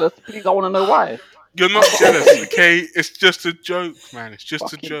I'm jealous, please, I want to know why. You're not jealous, okay? It's just a joke, man. It's just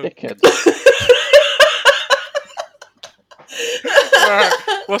fucking a joke. Dickhead. Right.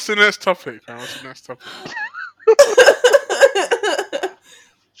 What's the next topic, man? What's the next topic?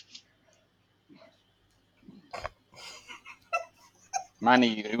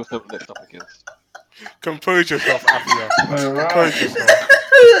 Manny, what's the next topic is? Compose yourself, Afia. Compose yourself.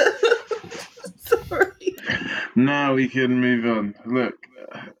 Sorry. Now we can move on. Look,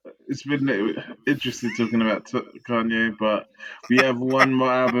 it's been interesting talking about Kanye, but we have one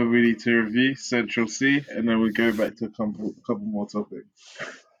more album really to review, Central C, and then we go back to a couple more topics.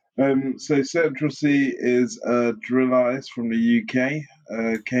 So Central C is a drill artist from the UK.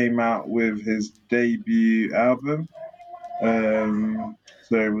 Came out with his debut album.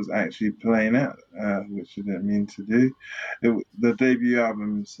 So I was actually playing it, which I didn't mean to do. The debut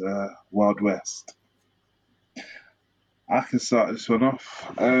album's Wild West. I can start this one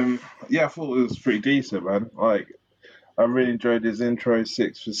off. Yeah, I thought it was pretty decent, man. Like, I really enjoyed his intro,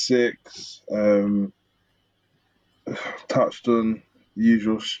 6 for 6. Touched on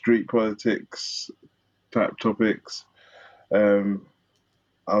usual street politics type topics.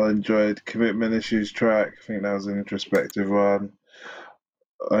 I enjoyed Commitment Issues track. I think that was an introspective one.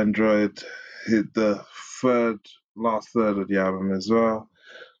 I enjoyed the last third of the album as well.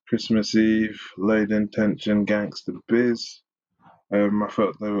 Christmas Eve, Load Intention, Gangsta Biz. I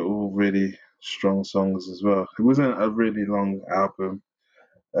felt they were all really strong songs as well. It wasn't a really long album.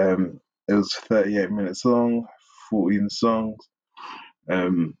 It was 38 minutes long, 14 songs.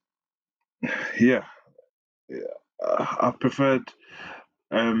 Yeah. I preferred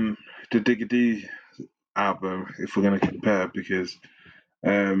the Digga D album, if we're going to compare, because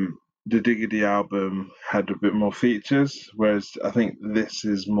the Digga D album had a bit more features, whereas I think this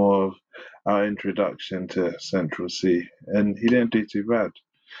is more of our introduction to Central C, and he didn't do too bad.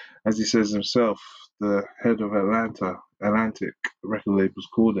 As he says himself, the head of Atlantic record labels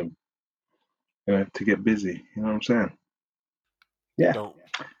called him, to get busy. You know what I'm saying? Yeah. Dope.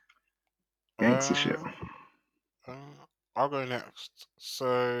 Gangster shit. I'll go next.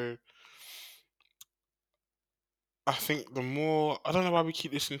 So I think I don't know why we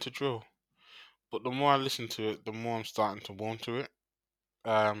keep listening to drill, but the more I listen to it, the more I'm starting to warm to it.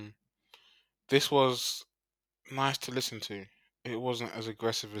 This was nice to listen to. It wasn't as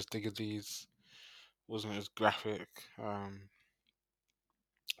aggressive as Digga D's, wasn't as graphic.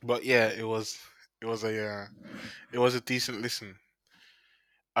 But yeah, it was a decent listen.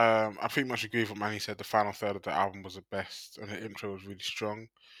 I pretty much agree with what Manny said. The final third of the album was the best, and the intro was really strong.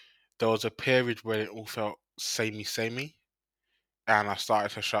 There was a period where it all felt samey, and I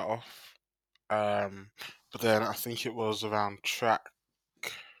started to shut off. But then I think it was around track.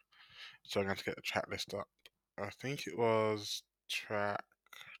 So I'm going to get the track list up. I think it was track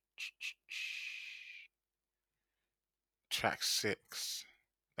 6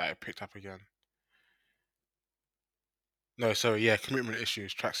 that it picked up again. No, sorry, yeah, Commitment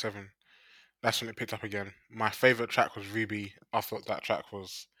Issues, track 7. That's when it picked up again. My favorite track was Ruby. I thought that track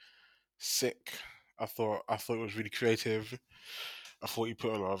was sick. I thought it was really creative. I thought he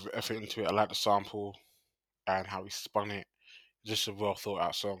put a lot of effort into it. I liked the sample and how he spun it. Just a well thought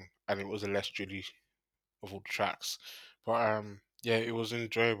out song, and it was a less drilly of all the tracks. But yeah, it was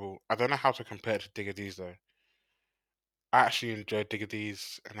enjoyable. I don't know how to compare it to Digga D's though. I actually enjoyed Digga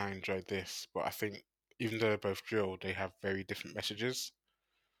D's and I enjoyed this, but I think even though they're both drill, they have very different messages.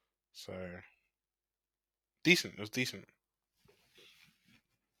 So decent. It was decent.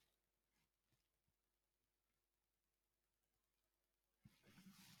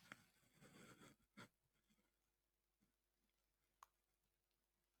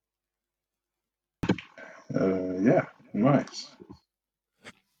 Yeah, nice.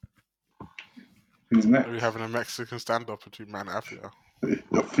 Who's next? Are we having a Mexican stand-up between Man and Afia?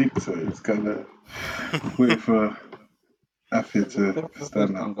 I think so. It's kind of wait for Afia to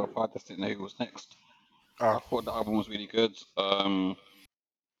stand up. I just didn't know who was next. I thought the album was really good.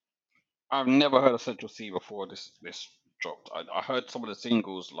 I've never heard of Central C before this dropped. I heard some of the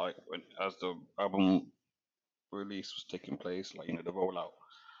singles like as the album release was taking place, like the rollout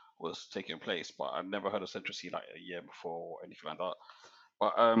was taking place, but I'd never heard of Central C like a year before or anything like that.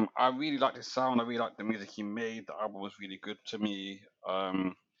 But I really like the sound. I really like the music he made. The album was really good to me.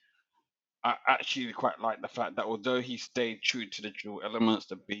 I actually quite like the fact that although he stayed true to the dual elements,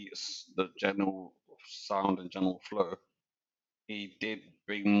 the beats, the general sound and general flow, he did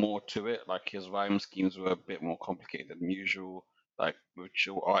bring more to it. Like his rhyme schemes were a bit more complicated than usual. Like with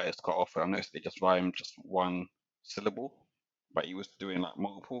dual artists quite often, I noticed they just rhyme just one syllable, but he was doing like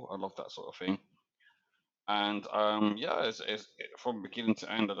multiple. I love that sort of thing. And yeah, from beginning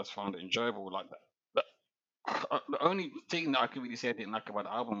to end, I just found it enjoyable. Like that, the only thing that I could really say I didn't like about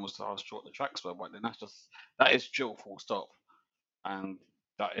the album was how short the tracks were. But then that is chill, full stop, and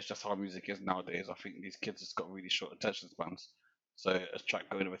that is just how music is nowadays. I think these kids just got really short attention spans. So a track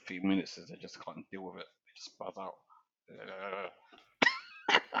going over 3 minutes is they just can't deal with it. They just buzz out.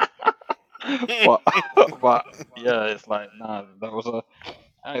 but yeah, it's like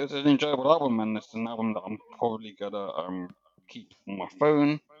it was an enjoyable album, and it's an album that I'm probably gonna keep on my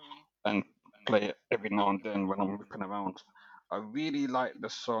phone and play it every now and then when I'm whipping around. I really like the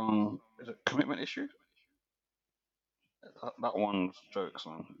song. Is it Commitment Issue? That one's jokes,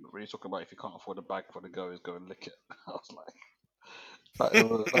 man. When you talk about if you can't afford a bag for the girl, go and lick it. I was like,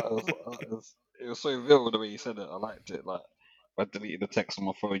 it was so real the way he said it. I liked it. Like, if I deleted the text on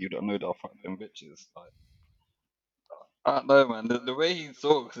my phone, you don't know that I fucked them bitches. Like, I don't know, man. The way he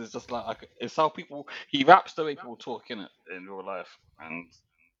talks is just like it's how he raps the way people talk in real life, and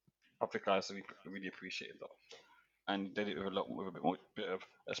I think I really appreciated that. And he did it with a bit of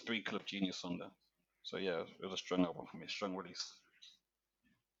a sprinkle of genius on there. So yeah, it was a strong album for me, strong release.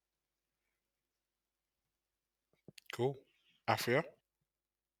 Cool. Afia?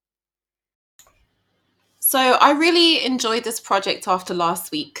 So I really enjoyed this project after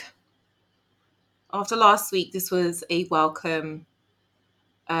last week. After last week, this was a welcome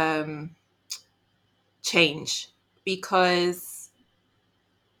change because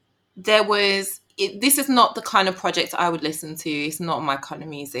this is not the kind of project I would listen to. It's not my kind of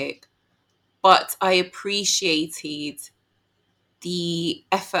music. But I appreciated the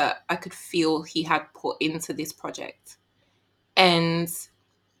effort I could feel he had put into this project. And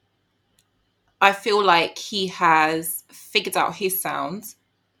I feel like he has figured out his sound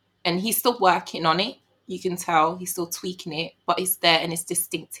and he's still working on it. You can tell he's still tweaking it, but it's there and it's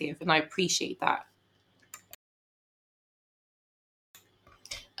distinctive, and I appreciate that.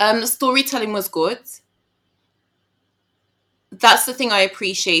 The storytelling was good. That's the thing I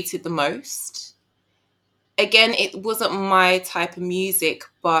appreciated the most. Again, it wasn't my type of music,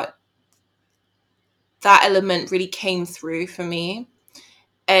 but that element really came through for me.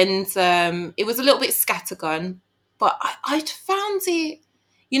 And it was a little bit scattergun, but I found it,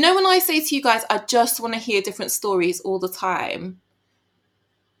 when I say to you guys, I just want to hear different stories all the time.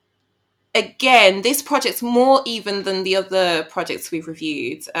 Again, this project's more even than the other projects we've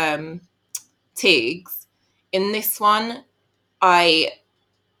reviewed. Tiggs. In this one, I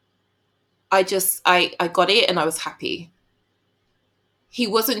got it and I was happy. He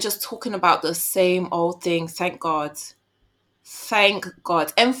wasn't just talking about the same old thing, thank God. Thank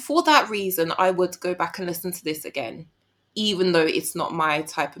God. And for that reason, I would go back and listen to this again, even though it's not my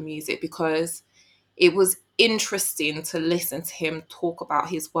type of music, because it was interesting to listen to him talk about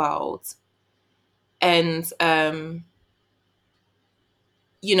his world. And,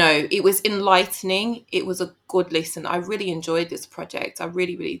 it was enlightening. It was a good listen. I really enjoyed this project. I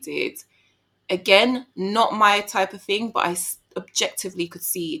really, really did. Again, not my type of thing, but I objectively could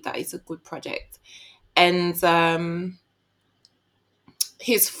see that it's a good project. And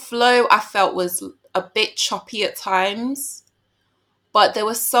his flow, I felt, was a bit choppy at times, but there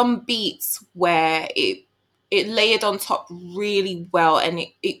were some beats where it layered on top really well, and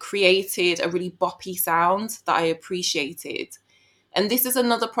it created a really boppy sound that I appreciated. And this is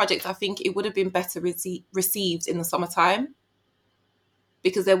another project I think it would have been better received in the summertime,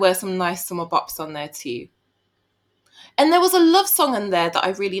 because there were some nice summer bops on there too. And there was a love song in there that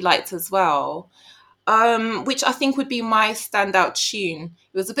I really liked as well, which I think would be my standout tune.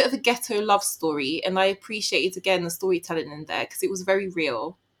 It was a bit of a ghetto love story, and I appreciated, again, the storytelling in there because it was very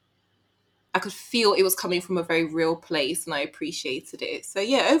real. I could feel it was coming from a very real place, and I appreciated it. So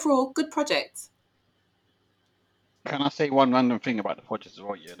yeah, overall, good project. Can I say one random thing about the project as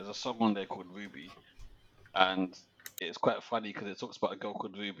well? Yeah, there's a song on there called Ruby, and it's quite funny because it talks about a girl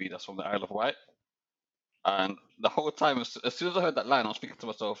called Ruby that's from the Isle of Wight. And the whole time, as soon as I heard that line, I was thinking to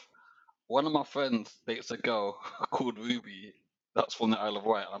myself, one of my friends dates a girl called Ruby that's from the Isle of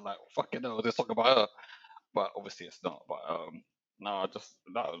Wight. And I'm like, fucking hell, this song about her. But obviously it's not. But no, I just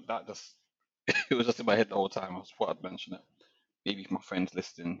that just it was just in my head the whole time. I just thought I'd mention it. Maybe if my friend's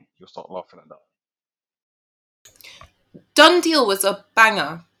listening, he'll start laughing at that. Done Deal was a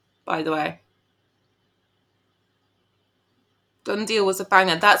banger, by the way. Done Deal was a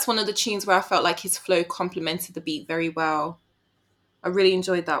banger. That's one of the tunes where I felt like his flow complemented the beat very well. I really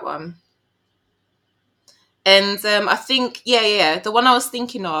enjoyed that one. And I think, the one I was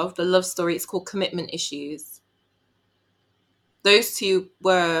thinking of, the love story, it's called Commitment Issues. Those two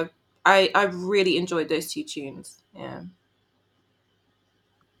were, I really enjoyed those two tunes. Yeah.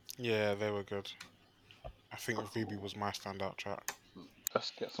 Yeah, they were good. I think Ruby was my standout track.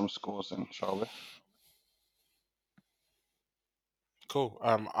 Let's get some scores in, shall we? Cool.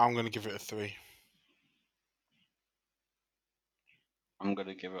 I'm gonna give it a 3. I'm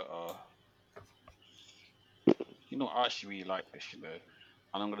gonna give it a. I actually really like this, and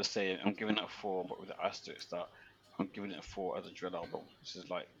I'm gonna say I'm giving it a 4, but with the asterisk that I'm giving it a 4 as a drill album. This is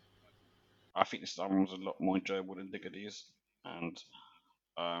like, I think this album was a lot more enjoyable than Diggity's, and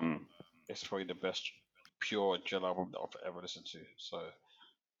it's probably the best pure drill album that I've ever listened to. So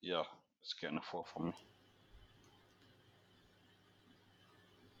yeah, it's getting a 4 from me.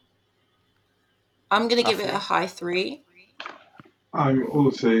 I'm gonna give it a high 3. I'm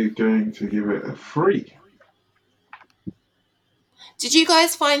also going to give it a 3. Did you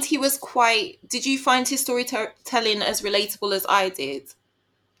guys find did you find his storytelling as relatable as I did?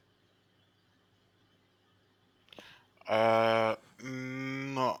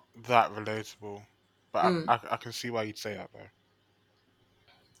 Not that relatable, but I can see why you'd say that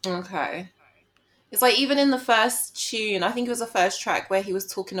though. Okay. It's like even in the first tune, I think it was the first track where he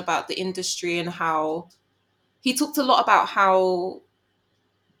was talking about the industry and how he talked a lot about how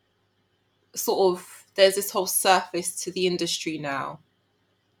sort of there's this whole surface to the industry now.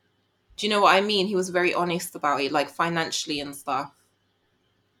 Do you know what I mean? He was very honest about it, like financially and stuff.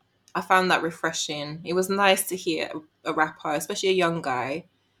 I found that refreshing. It was nice to hear a rapper, especially a young guy,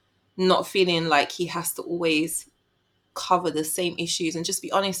 not feeling like he has to always cover the same issues and just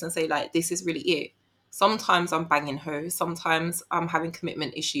be honest and say, like, this is really it. Sometimes I'm banging hoes. Sometimes I'm having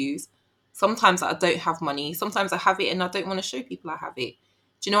commitment issues. Sometimes I don't have money. Sometimes I have it and I don't want to show people I have it.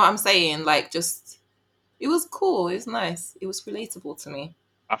 Do you know what I'm saying? Like, just, it was cool. It was nice. It was relatable to me.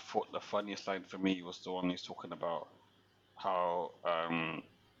 I thought the funniest line for me was the one he's talking about how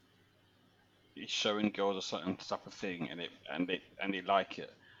he's showing girls a certain type of thing and they like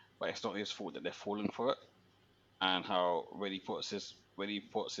it, but it's not his fault that they're falling for it. And how when he puts his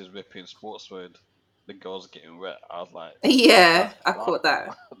whip in sports mode, the girls are getting wet. I was like, Yeah, I caught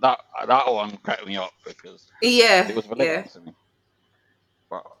that. That one cracked me up because it was relatable to me.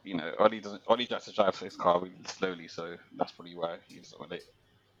 But Ollie likes to drive his car really slowly, so that's probably why he doesn't relate.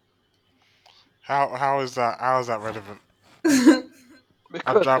 How is that relevant? I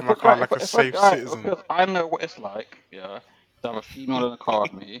Because drive my car like a safe citizen. Because I know what it's like, yeah, to have a female in the car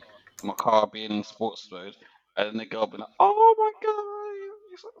with me, my car being in sports mode, and then the girl being like, "Oh my god,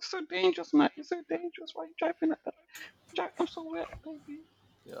 you're so dangerous, man! You're so dangerous. Why are you driving like that? I'm so wet, baby."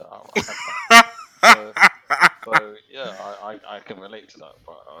 Yeah, I had that. So yeah, I can relate to that.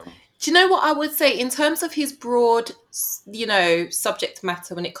 But do you know what I would say in terms of his broad, subject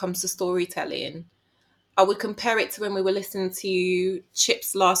matter when it comes to storytelling? I would compare it to when we were listening to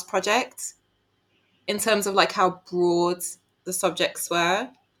Chip's last project in terms of like how broad the subjects were.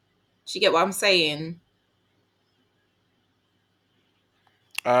 Do you get what I'm saying?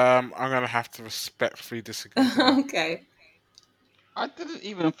 I'm gonna have to respectfully disagree. Okay. I didn't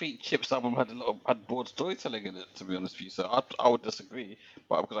even think Chip's album had broad storytelling in it, to be honest with you. So I would disagree,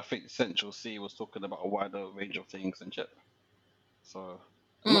 but because I think Central C was talking about a wider range of things than Chip. So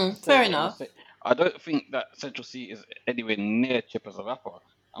not to say Fair enough. I don't think that Central C is anywhere near Chip as a rapper.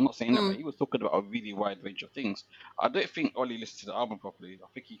 I'm not saying that, but he was talking about a really wide range of things. I don't think Ollie listened to the album properly. I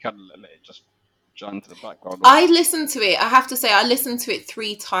think he kind of let it just jump into the background. I listened to it. I have to say, I listened to it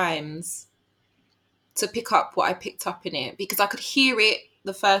 3 times to pick up what I picked up in it because I could hear it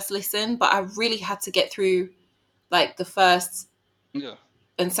the first listen, but I really had to get through like the first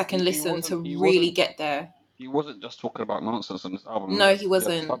and second listen to really get there. He wasn't just talking about nonsense on this album. No, he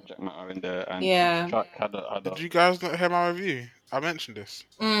wasn't. He had subject matter in there, and each track had Did you guys not hear my review? I mentioned this.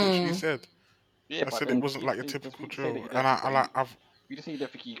 Literally said. Yeah, I said it wasn't like a typical drill, and you just say you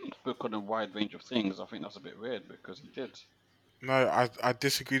don't think he spoke on a wide range of things, I think that's a bit weird because he did. No, I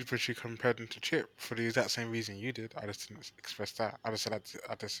disagreed with you compared him to Chip for the exact same reason you did. I just didn't express that. I just said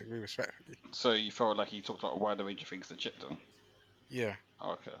I disagree respectfully. So you felt like he talked about a wider range of things than Chip done? Yeah.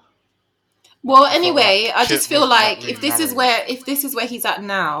 Okay. Well, anyway, like I just feel like if this is narrow. where he's at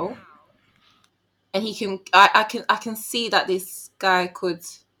now, and he can, I can see that this guy could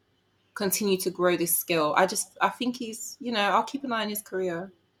continue to grow this skill. I think he's, I'll keep an eye on his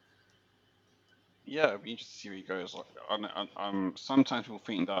career. Yeah, it'd be interesting to see where he goes. Like, sometimes people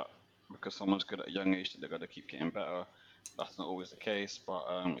think that because someone's good at a young age that they're gonna keep getting better. That's not always the case, but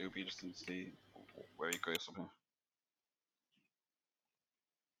it would be interesting to see where he goes from here.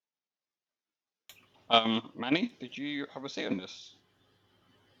 Manny, did you have a say on this?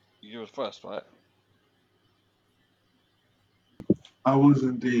 You were first, right? I was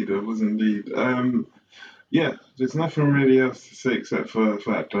indeed. Yeah, there's nothing really else to say except for the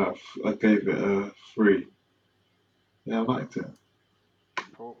fact that I gave it a 3. Yeah, I liked it.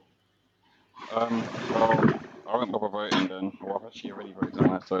 Cool. Well, I won't bother voting then. Well, I've actually already voted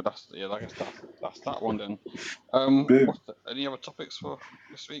on it, so I guess that's that one then. Boom. Any other topics for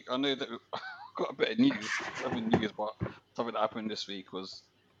this week? I know that we've got a bit of news. Nothing news, but something that happened this week was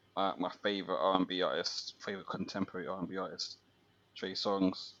my favorite R&B artist, favorite contemporary R&B artist, Trey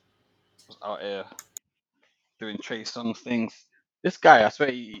Songz, was out here doing Trey Songz things. This guy, I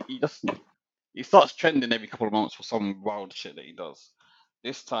swear, he starts trending every couple of months for some wild shit that he does.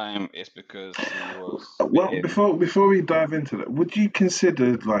 This time it's because he was Well, spitting. before we dive into that, would you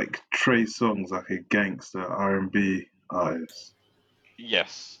consider like Trey Songz like a gangster R&B artist?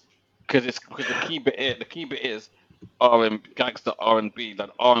 Yes, because the key bit is R and gangster R&B.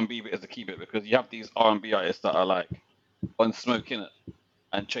 That R&B bit is the key bit because you have these R&B artists that are like on smoke in it,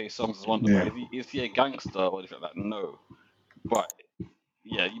 and Chase Songs is one of them. Yeah. But is he a gangster or anything like that? No, but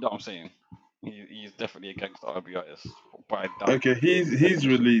yeah, you know what I'm saying. He's definitely a gangster R&B artist by that Okay, he's definition.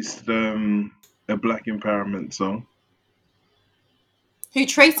 released a Black Empowerment song. Who,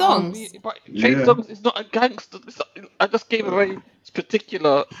 Trey Songz? But Trey Yeah. Songz is not a gangster. I just gave a very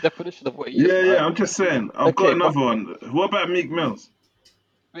particular definition of what he is, Yeah, right? I'm just saying. I've got Okay, but another one. What about Meek Mills?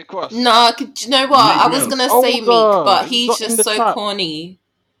 Rick Ross. No, do you know what? Meek I was Mills. gonna say Meek, but He's he's not in just the so chat. corny.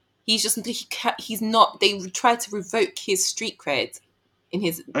 He's not. They tried to revoke his street cred in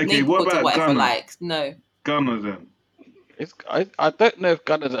his Okay, what neighborhood or about whatever. Gunna? Like, no. Gunna then. I don't know if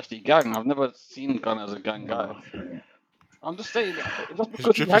Gunna's actually gang. I've never seen Gunna as a gang guy. Okay. I'm just saying, just His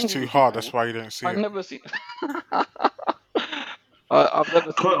because he drip is hangs too with hard. people, That's why you don't see I've it. never seen. I've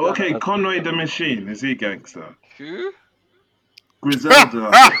never seen Gunna Okay, as Conway the Machine. Is he gangster? who? Griselda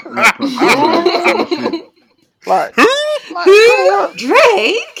rapper Conway the Machine. Like, Who? come on.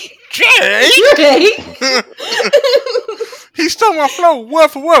 Drake? Jake? Drake? He stole my flow word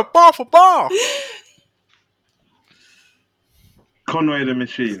for word, bar for bar. Conway the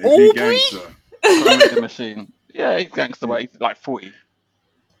Machine. Is he Aubrey? gangster? Conway the Machine. Yeah, he's gangster, but he's like 40. Do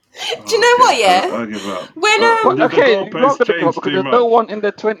you know what? Yeah, I'll give up. when But The okay, you're not goalposts gonna give up changed because too there's no much. one in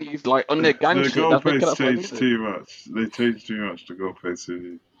their 20s like on their gang The shit that's making goalposts up for changed music. too much. They changed too much. The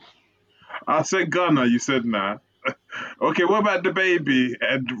goalposts. I said Gunna. You said nah. Okay, what about the baby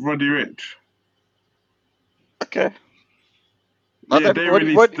and Roddy Rich? Okay. Yeah, they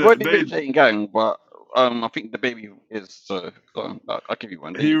released. Roddy Rich ain't gang, but I think the baby is. So go on, I'll give you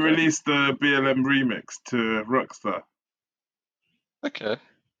one. There He you go. released the BLM remix to Rockstar. Okay.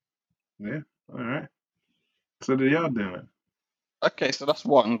 Yeah, all right. So they are doing it. Okay, so that's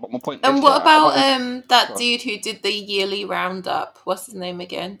one. But my point And is, what about that Go on. dude who did the yearly roundup? What's his name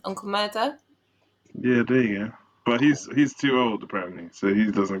again? Uncle Murder? Yeah, there you go. But he's too old apparently, so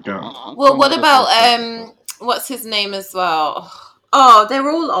he doesn't count. Well, what about what's his name as well? Oh, they're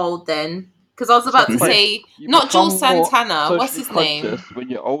all old then. Because I was about to say you not become Jules Santana. more What's socially his name? conscious when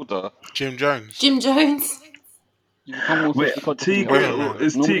you're older. Jim Jones. Jim Jones. You become more Wait, socially conscious when you're older.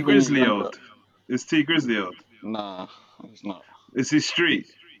 Is Normally T when you're Grizzly younger. old? Is T Grizzly old? Nah, he's not. Is he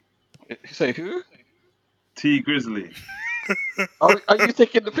street? Say who? T Grizzly. Are you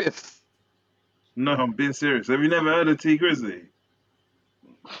taking the piss? No, I'm being serious. Have you never heard of T Grizzly?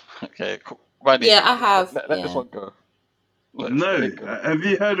 Okay, cool. Randy, Yeah, I have. Let this one go. No. Let it go. Have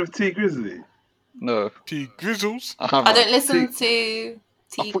you heard of T Grizzly? No. T Grizzles. I haven't. I don't listen to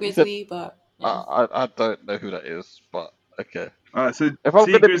T Grizzly, but yeah. I don't know who that is, but okay. Alright, so If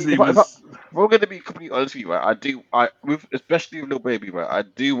T Grizzly was. if I'm gonna be completely honest with you, right, especially with Lil Baby, right, I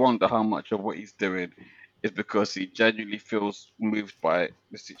do wonder how much of what he's doing is because he genuinely feels moved by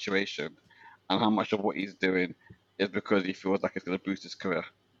the situation, and how much of what he's doing is because he feels like it's gonna boost his career.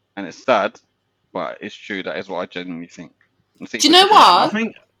 And it's sad, but it's true. That is what I genuinely think. Do you know what? I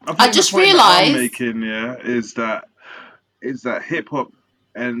think I just realised that I'm making is that hip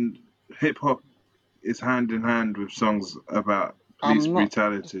hop is hand in hand with songs about police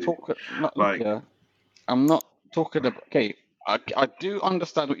brutality. I'm not talking about. Okay, I do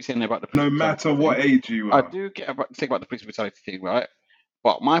understand what you're saying about the police brutality. No matter what age you are. I do get about the police brutality thing, right?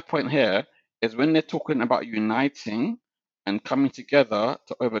 But my point here is when they're talking about uniting and coming together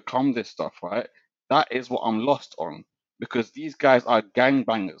to overcome this stuff, right? That is what I'm lost on, because these guys are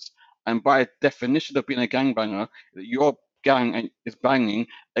gangbangers, and by definition of being a gangbanger, your gang is banging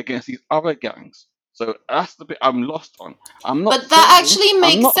against these other gangs. So that's the bit I'm lost on. But that actually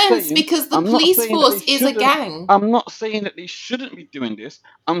makes sense because the police force is a gang. I'm not saying that they shouldn't be doing this.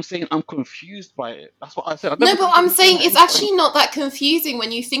 I'm saying I'm confused by it. That's what I said. No, but I'm saying it's actually not that confusing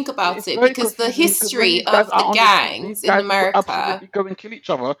when you think about it, because the history of the gangs in America. Absolutely go and kill each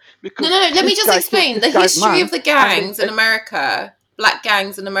other. No. Let me just explain the history of the gangs in America. Black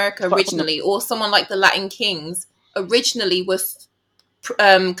gangs in America originally, or someone like the Latin Kings originally was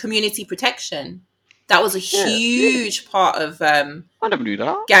community protection. That was a huge part of I never knew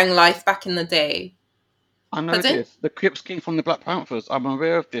that. Gang life back in the day. I know this. The Crips came from the Black Panthers. I'm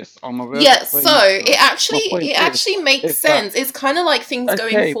aware of this. Yeah, so it actually makes sense. It's kind of like things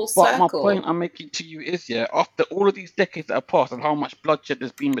going full circle. But my point I'm making to you is, after all of these decades that have passed and how much bloodshed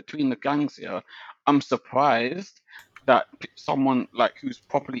there's been between the gangs here, I'm surprised that someone like who's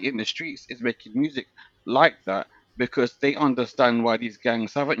properly in the streets is making music like that, because they understand why these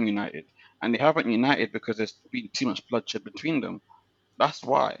gangs haven't united. And they haven't united because there's been too much bloodshed between them. That's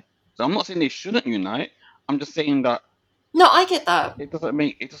why. So I'm not saying they shouldn't unite. I'm just saying that. No, I get that. It doesn't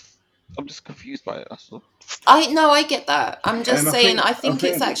make it. I'm just confused by it. That's all. I get that. I'm just saying. I think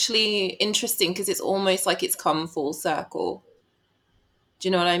it's actually interesting because it's almost like it's come full circle. Do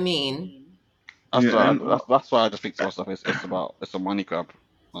you know what I mean? That's why I just think to myself, it's a money grab,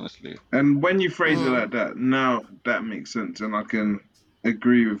 honestly. And when you phrase it like that, now that makes sense, and I can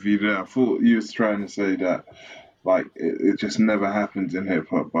agree with you there. I thought you was trying to say that like it just never happens in hip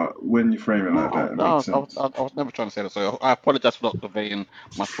hop, but when you frame it like that, it makes sense. I was never trying to say that, so I apologize for not conveying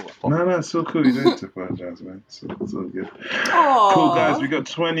my thoughts. No, it's so cool. You don't have to apologize, man. It's all good. Aww, cool, guys. We got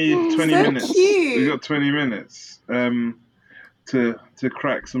 20 minutes. Cute. We got 20 minutes to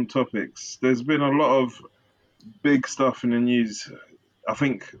crack some topics. There's been a lot of big stuff in the news. I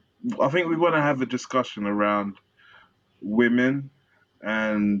think we want to have a discussion around women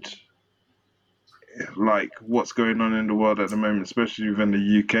and like what's going on in the world at the moment, especially within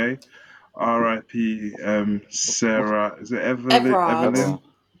the UK. R.I.P. Sarah. Is it Evelyn?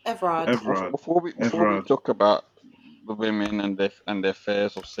 Everard. Before we talk about the women and their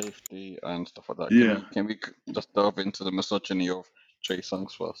fears of safety and stuff like that, can we just delve into the misogyny of Trey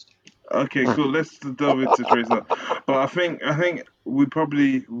Songz first? Okay, cool. Let's delve into Trey Songz. But I think we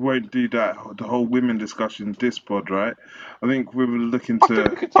probably won't do that, the whole women discussion this pod, right? I think we were looking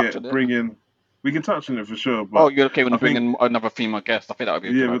to bring in. We can touch on it for sure. But you're okay when you bring in another female guest? I think that would be.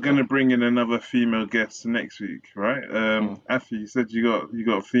 Yeah, we're going to bring in another female guest next week, right? Afi, you said you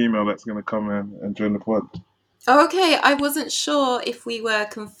got a female that's going to come in and join the pod. Okay, I wasn't sure if we were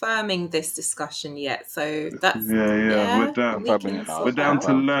confirming this discussion yet, so that's we're down. We're down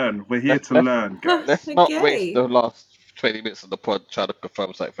to learn. We're here to learn, guys. Let's not waste the last 20 minutes of the pod trying to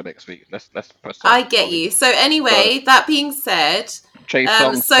confirm something for next week. Let's press on. I get you. So anyway, that being said, Trey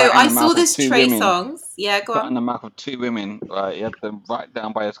Songz so I saw this Trey Songz. Yeah, go on. Spat in the mouth of two women. Right, he had them right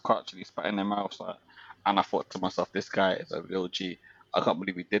down by his crotch and he spat in their mouths. And I thought to myself, this guy is a real G. I can't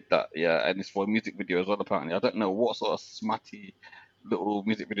believe he did that. Yeah, and it's for a music video as well, apparently. I don't know what sort of smutty little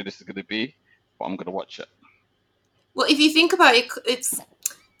music video this is going to be, but I'm going to watch it. Well, if you think about it, it's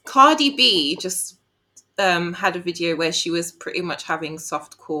Cardi B just had a video where she was pretty much having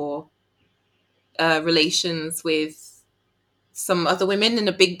softcore relations with some other women in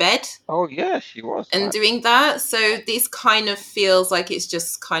a big bed. Oh, yeah, she was. And doing that. So this kind of feels like it's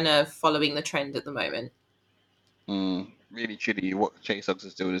just kind of following the trend at the moment. Really, truly, what Trey Songz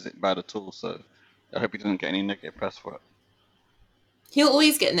is doing isn't bad at all. So I hope he doesn't get any negative press for it. He'll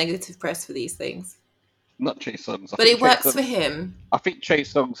always get negative press for these things. Not Trey Songz. But it works for him. I think Trey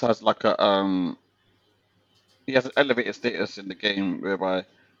Songz has like he has an elevated status in the game whereby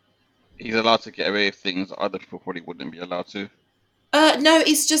he's allowed to get away with things that other people probably wouldn't be allowed to. No,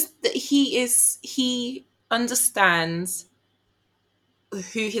 it's just that he understands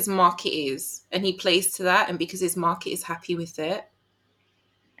who his market is, and he plays to that, and because his market is happy with it.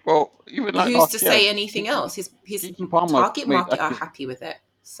 Well, even like who's to say anything else? His target market are happy with it.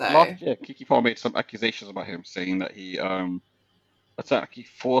 So last year, Keke Palmer made some accusations about him, saying that he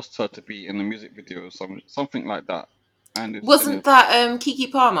forced her to be in the music video or something like that. And wasn't that Kiki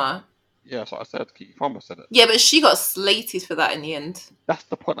Palmer? Yeah, that's what I said. Kiki Palmer said it. Yeah, but she got slated for that in the end. That's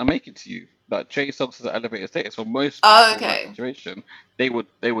the point I'm making to you. That Trey Songz has an elevated status. For most people in that situation, they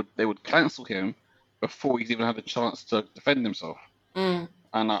would cancel him before he's even had a chance to defend himself. And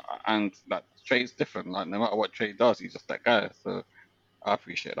that Trey's different. Like no matter what Trey does, he's just that guy. So I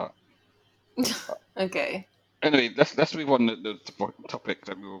appreciate that. Okay. Anyway, let's move on to the topic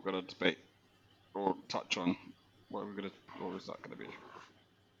that we were going to debate or touch on. What is that going to be?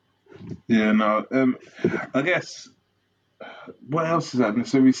 Yeah, no. I guess what else is happening?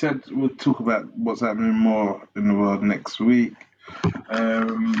 So we said we'll talk about what's happening more in the world next week.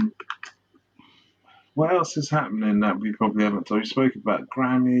 What else is happening that we probably haven't told? We spoke about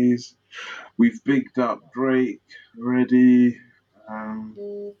Grammys. We've bigged up Drake already.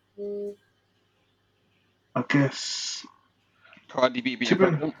 I guess Cardi B being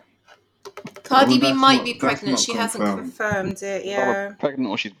pregnant. Cardi B might be pregnant. She hasn't confirmed it. Yeah. Pregnant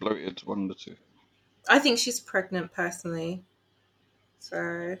or she's bloated. One of the two. I think she's pregnant personally.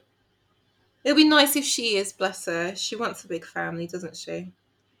 So it'll be nice if she is. Bless her. She wants a big family, doesn't she?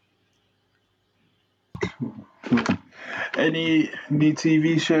 Any new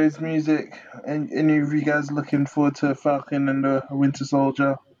TV shows, music? Any of you guys looking forward to Falcon and the Winter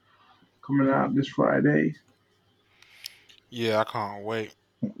Soldier coming out this Friday? Yeah, I can't wait.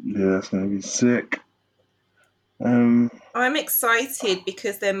 Yeah, it's gonna be sick. I'm excited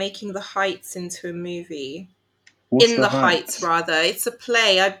because they're making The Heights into a movie. What's In the Heights, rather. It's a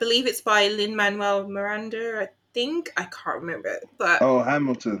play. I believe it's by Lin-Manuel Miranda, I think. I can't remember it. But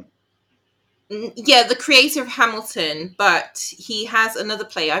Hamilton. Yeah, the creator of Hamilton, but he has another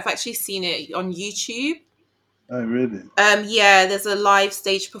play. I've actually seen it on YouTube. Oh, really? Yeah, there's a live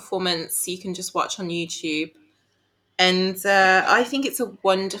stage performance you can just watch on YouTube. And I think it's a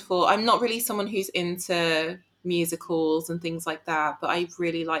wonderful... I'm not really someone who's into musicals and things like that, but I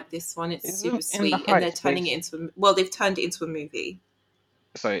really like this one. It's super sweet. And they're turning it into... Well, they've turned it into a movie.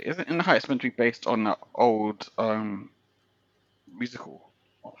 So, isn't In the Heights meant to be based on that old musical?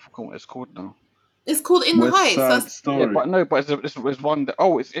 I forgot what it's called now. It's called In the Heights. Side Story. Yeah, but no, but it's one that...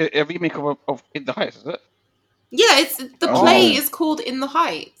 Oh, it's a remake of In the Heights, is it? Yeah, the play is called In the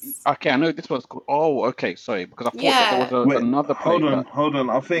Heights. Okay, I know this one's called... Oh, okay, sorry, because I thought that there was another play. Hold on.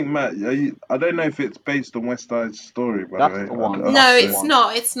 I think, Matt, I don't know if it's based on West Side Story, by That's the way. The one. No, it's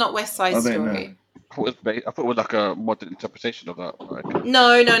not. It's not West Side Story. Know. I thought it was like a modern interpretation of that. Like...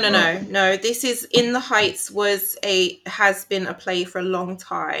 No. This is In the Heights has been a play for a long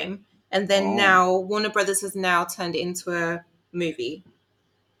time, and then now Warner Brothers has now turned it into a movie.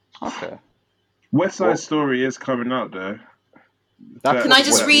 Okay. West Side Story is coming out though. Can I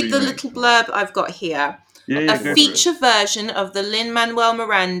just read the little blurb I've got here? Yeah, a feature version of the Lin-Manuel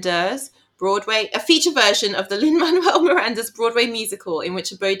Miranda's Broadway musical in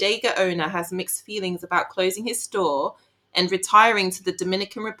which a bodega owner has mixed feelings about closing his store and retiring to the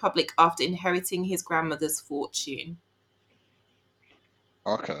Dominican Republic after inheriting his grandmother's fortune.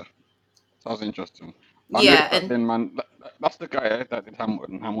 Okay. Sounds interesting. Yeah, that's the guy that did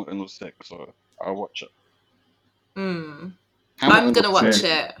Hamilton. Hamilton was sick, so I'll watch it. I'm gonna watch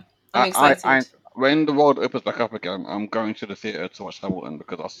it. I'm excited. When the world opens back up again, I'm going to the theater to watch Hamilton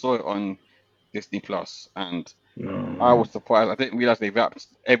because I saw it on Disney Plus, and I was surprised. I didn't realize they wrapped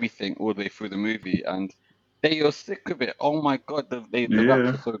everything all the way through the movie, and they were sick of it. Oh my god, the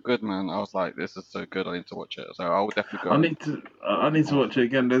raps are so good, man. I was like, this is so good. I need to watch it. So I will definitely go. I need to watch it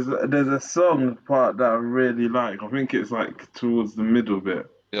again. There's a song part that I really like. I think it's like towards the middle bit.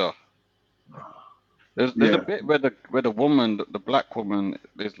 Yeah. There's a bit where the woman, the black woman,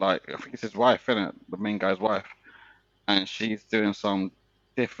 is like, I think it's his wife, isn't it? The main guy's wife, and she's doing some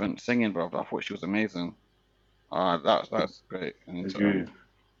different singing, bro. I thought she was amazing. That's great.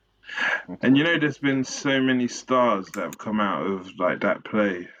 And you know, there's been so many stars that have come out of like that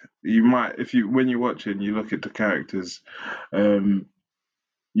play. You might, when you watch it and you look at the characters, you'll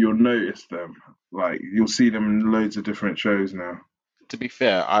notice them. Like you'll see them in loads of different shows now. To be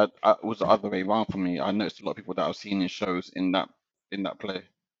fair, I was the other way around for me. I noticed a lot of people that I've seen in shows in that play,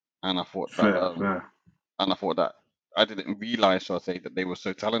 and I thought that and I thought that I didn't realize, shall I say, that they were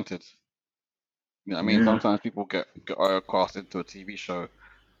so talented. You know what I mean? Yeah. Sometimes people get cast into a TV show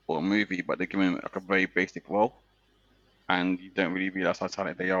or a movie, but they're given like a very basic role, and you don't really realize how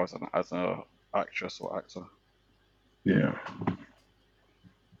talented they are as an actress or actor. Yeah.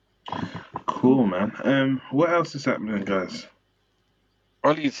 Cool, man. What else is happening, guys?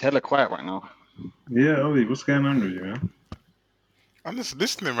 Ollie's hella quiet right now. Yeah, Ollie, what's going on with you, man? I'm just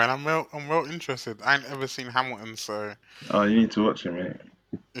listening, man. I'm well interested. I ain't ever seen Hamilton, so. Oh, you need to watch it, mate.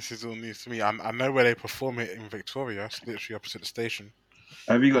 This is all news to me. I know where they perform it in Victoria. It's literally opposite the station.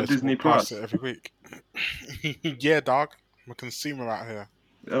 Have you I got used to Disney walk past it Plus? every week. Yeah, dog. I'm a consumer out here.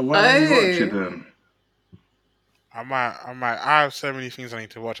 Why don't you watch it Oh. then? I have so many things I need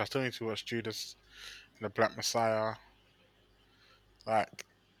to watch. I still need to watch Judas and the Black Messiah. Like,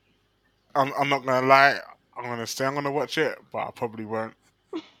 I'm not gonna lie. I'm gonna say I'm gonna watch it, but I probably won't.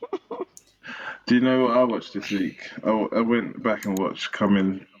 Do you know what I watched this week? I went back and watched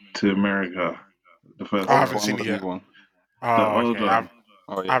Coming to America, the first I Old haven't one, one seen or it the new yet. one? the Oh, old okay. one,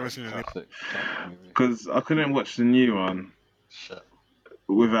 Oh I yeah, haven't seen the new. classic movie. because I couldn't watch the new one Shit.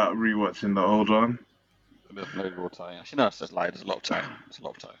 without rewatching the old one. There's no real time. Actually, no, it's just like there's a lot of time. There's a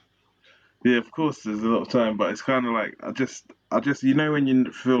lot of time. Yeah, of course, there's a lot of time, but it's kind of like I just, you know, when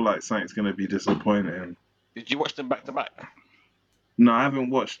you feel like something's gonna be disappointing. Did you watch them back to back? No, I haven't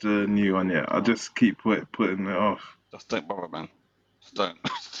watched the new one yet. I just keep putting it off. Just don't bother, man. Just don't.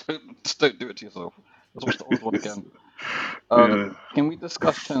 Just don't do it to yourself. Let's watch the old one again. Yeah. Can we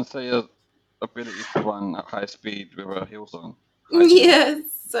discuss Shensea's ability to run at high speed with her heels on? High heels. Yeah,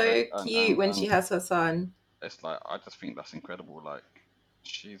 so And, cute when she has her son. It's like I just think that's incredible. Like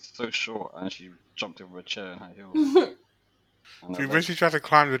she's so short and she jumped over a chair in high heels. Dude, when she tried to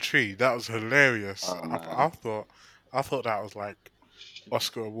climb the tree, that was hilarious. Oh, I thought that was like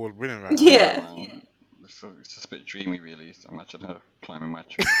Oscar award winning right Yeah. Man. It's just a bit dreamy, really. To imagine her climbing my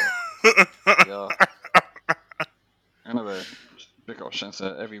tree. there. Yeah. Anyway, big up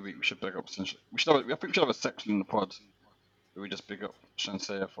Shensei. Every week we should big up Shensei. I think we should have a section in the pod where we just big up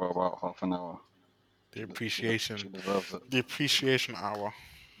Shensei for about half an hour. The appreciation. She deserves it. The appreciation hour.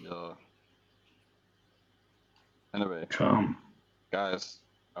 Yeah. Anyway, guys,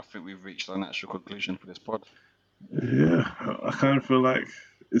 I think we've reached our natural conclusion for this pod. Yeah, I kind of feel like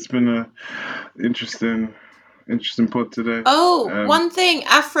it's been a interesting pod today. Oh, one thing,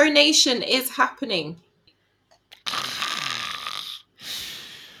 Afro Nation is happening.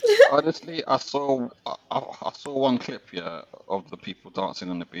 Honestly, I saw one clip of the people dancing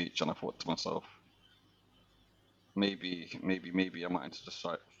on the beach, and I thought to myself, maybe I might need to just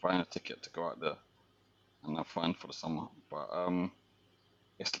find a ticket to go out there and have fun for the summer. But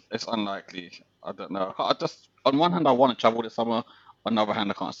it's unlikely. I don't know. I just on one hand I want to travel this summer, on the other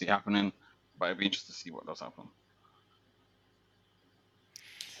hand I can't see it happening. But it'd be interesting to see what does happen.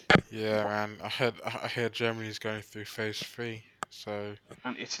 Yeah, man. I heard Germany's going through phase 3, so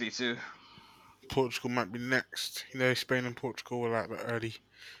And Italy too. Portugal might be next. You know, Spain and Portugal were like the early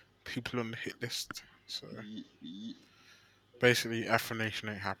people on the hit list. So basically, Afro Nation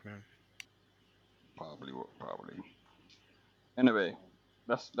ain't happening. Probably. Anyway,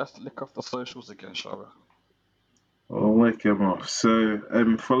 let's lick off the socials again, shall we? I'll wake him off. So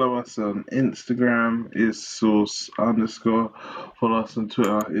follow us on Instagram, EarSauce_. Follow us on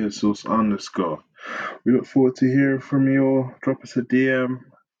Twitter, EarSauce_. We look forward to hearing from you all. Drop us a DM.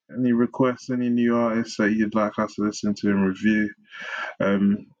 Any requests, any new artists that you'd like us to listen to and review.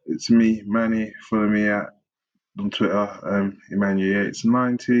 It's me, Manny. Follow me on Twitter, Emmanuel Yates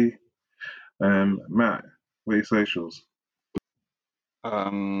 90. Matt, what are your socials?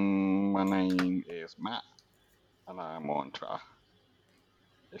 My name is Matt, and I'm on Twitter.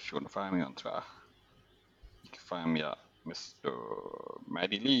 If you want to find me on Twitter, you can find me at Mr.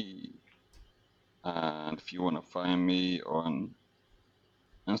 Maddie Lee. And if you want to find me on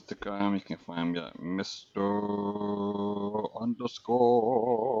Instagram, you can find me at Mr.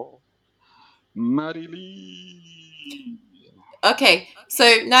 _Maddie Lee. Okay,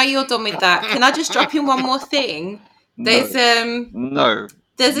 so now you're done with that. Can I just drop in one more thing? There's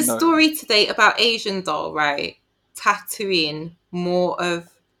There's a story today about Asian doll, right? Tattooing more of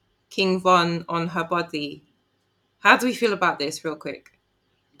King Von on her body. How do we feel about this, real quick?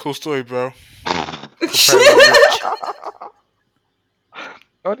 Cool story, bro.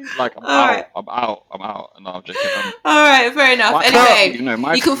 Like I'm out. No, I'm joking. All right, fair enough. Anyway,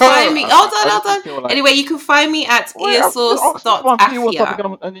 you can find me. Hold on. Like, anyway, you can find me at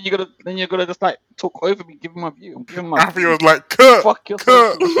earsauce.afia. And then you're gonna just like talk over me, give my view. I'm giving my Afia was like, cut. Fuck your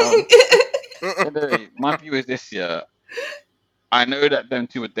Anyway, my view is this year. I know that them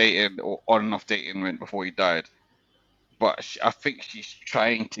two were dating or on and off dating before he died, but I think she's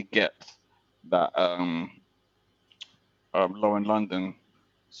trying to get that Low in London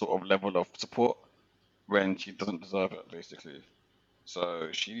sort of level of support when she doesn't deserve it, basically. So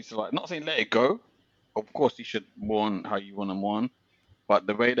she needs to, like, not saying let it go. Of course, you should mourn how you want to mourn, but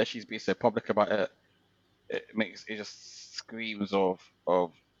the way that she's being so public about it, it just screams of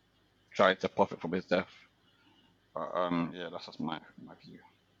trying to profit from his death. Yeah, that's just my view.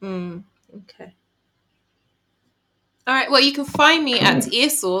 Okay. All right. Well, you can find me at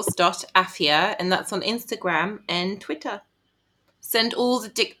earsauce.afia, and that's on Instagram and Twitter. Send all the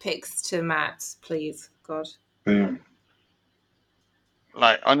dick pics to Matt, please. God.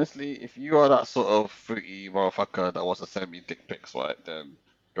 Like, honestly, if you are that sort of fruity motherfucker that wants to send me dick pics, right, then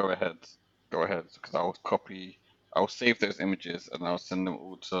go ahead. Go ahead. Because I'll save those images and I'll send them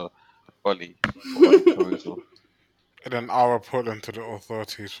all to Ollie for Ollie perusal. And then I'll report them to the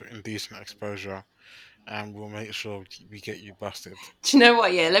authorities for indecent exposure, and we'll make sure we get you busted. Do you know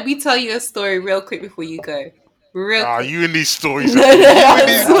what? Yeah, let me tell you a story real quick before you go. Real quick. You in these stories? No,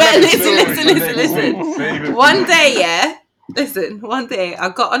 I swear. Listen. One day, I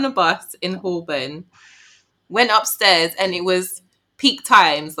got on a bus in Holborn, went upstairs, and it was peak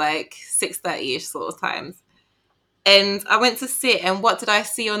times, like 6:30ish sort of times. And I went to sit, and what did I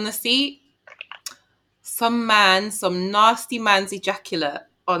see on the seat? Some nasty man's ejaculate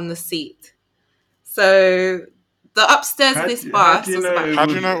on the seat. So the upstairs of this bus was about... How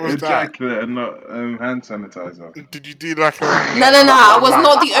do you know it was ejaculate and not hand sanitizer? Did you do like a... No. I was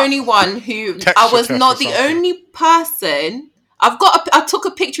not the only one who... I was not the only person... I took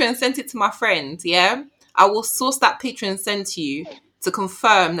a picture and sent it to my friend, yeah? I will source that picture and send to you to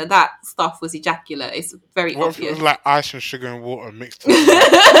confirm that stuff was ejaculate. It's very obvious. What if it was like ice and sugar and water mixed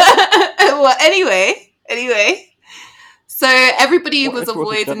Well, anyway. So everybody was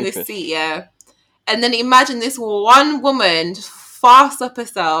avoiding this seat, yeah? And then imagine this one woman just fast up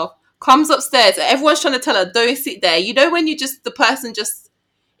herself, comes upstairs, and everyone's trying to tell her, don't sit there. You know when the person just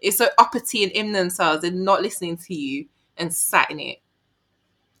is so uppity and in themselves and not listening to you and sat in it.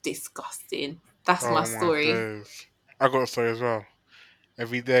 Disgusting. That's my story. Days. I got a story as well.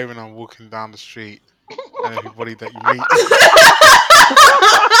 Every day when I'm walking down the street and everybody that you meet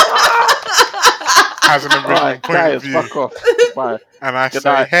has an original point of view. Fuck off. Bye. And I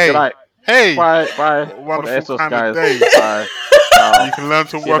say, hey, bye. Wonderful kind of day. Bye. You can learn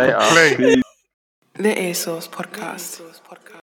to work and play. The EarSauce Podcast.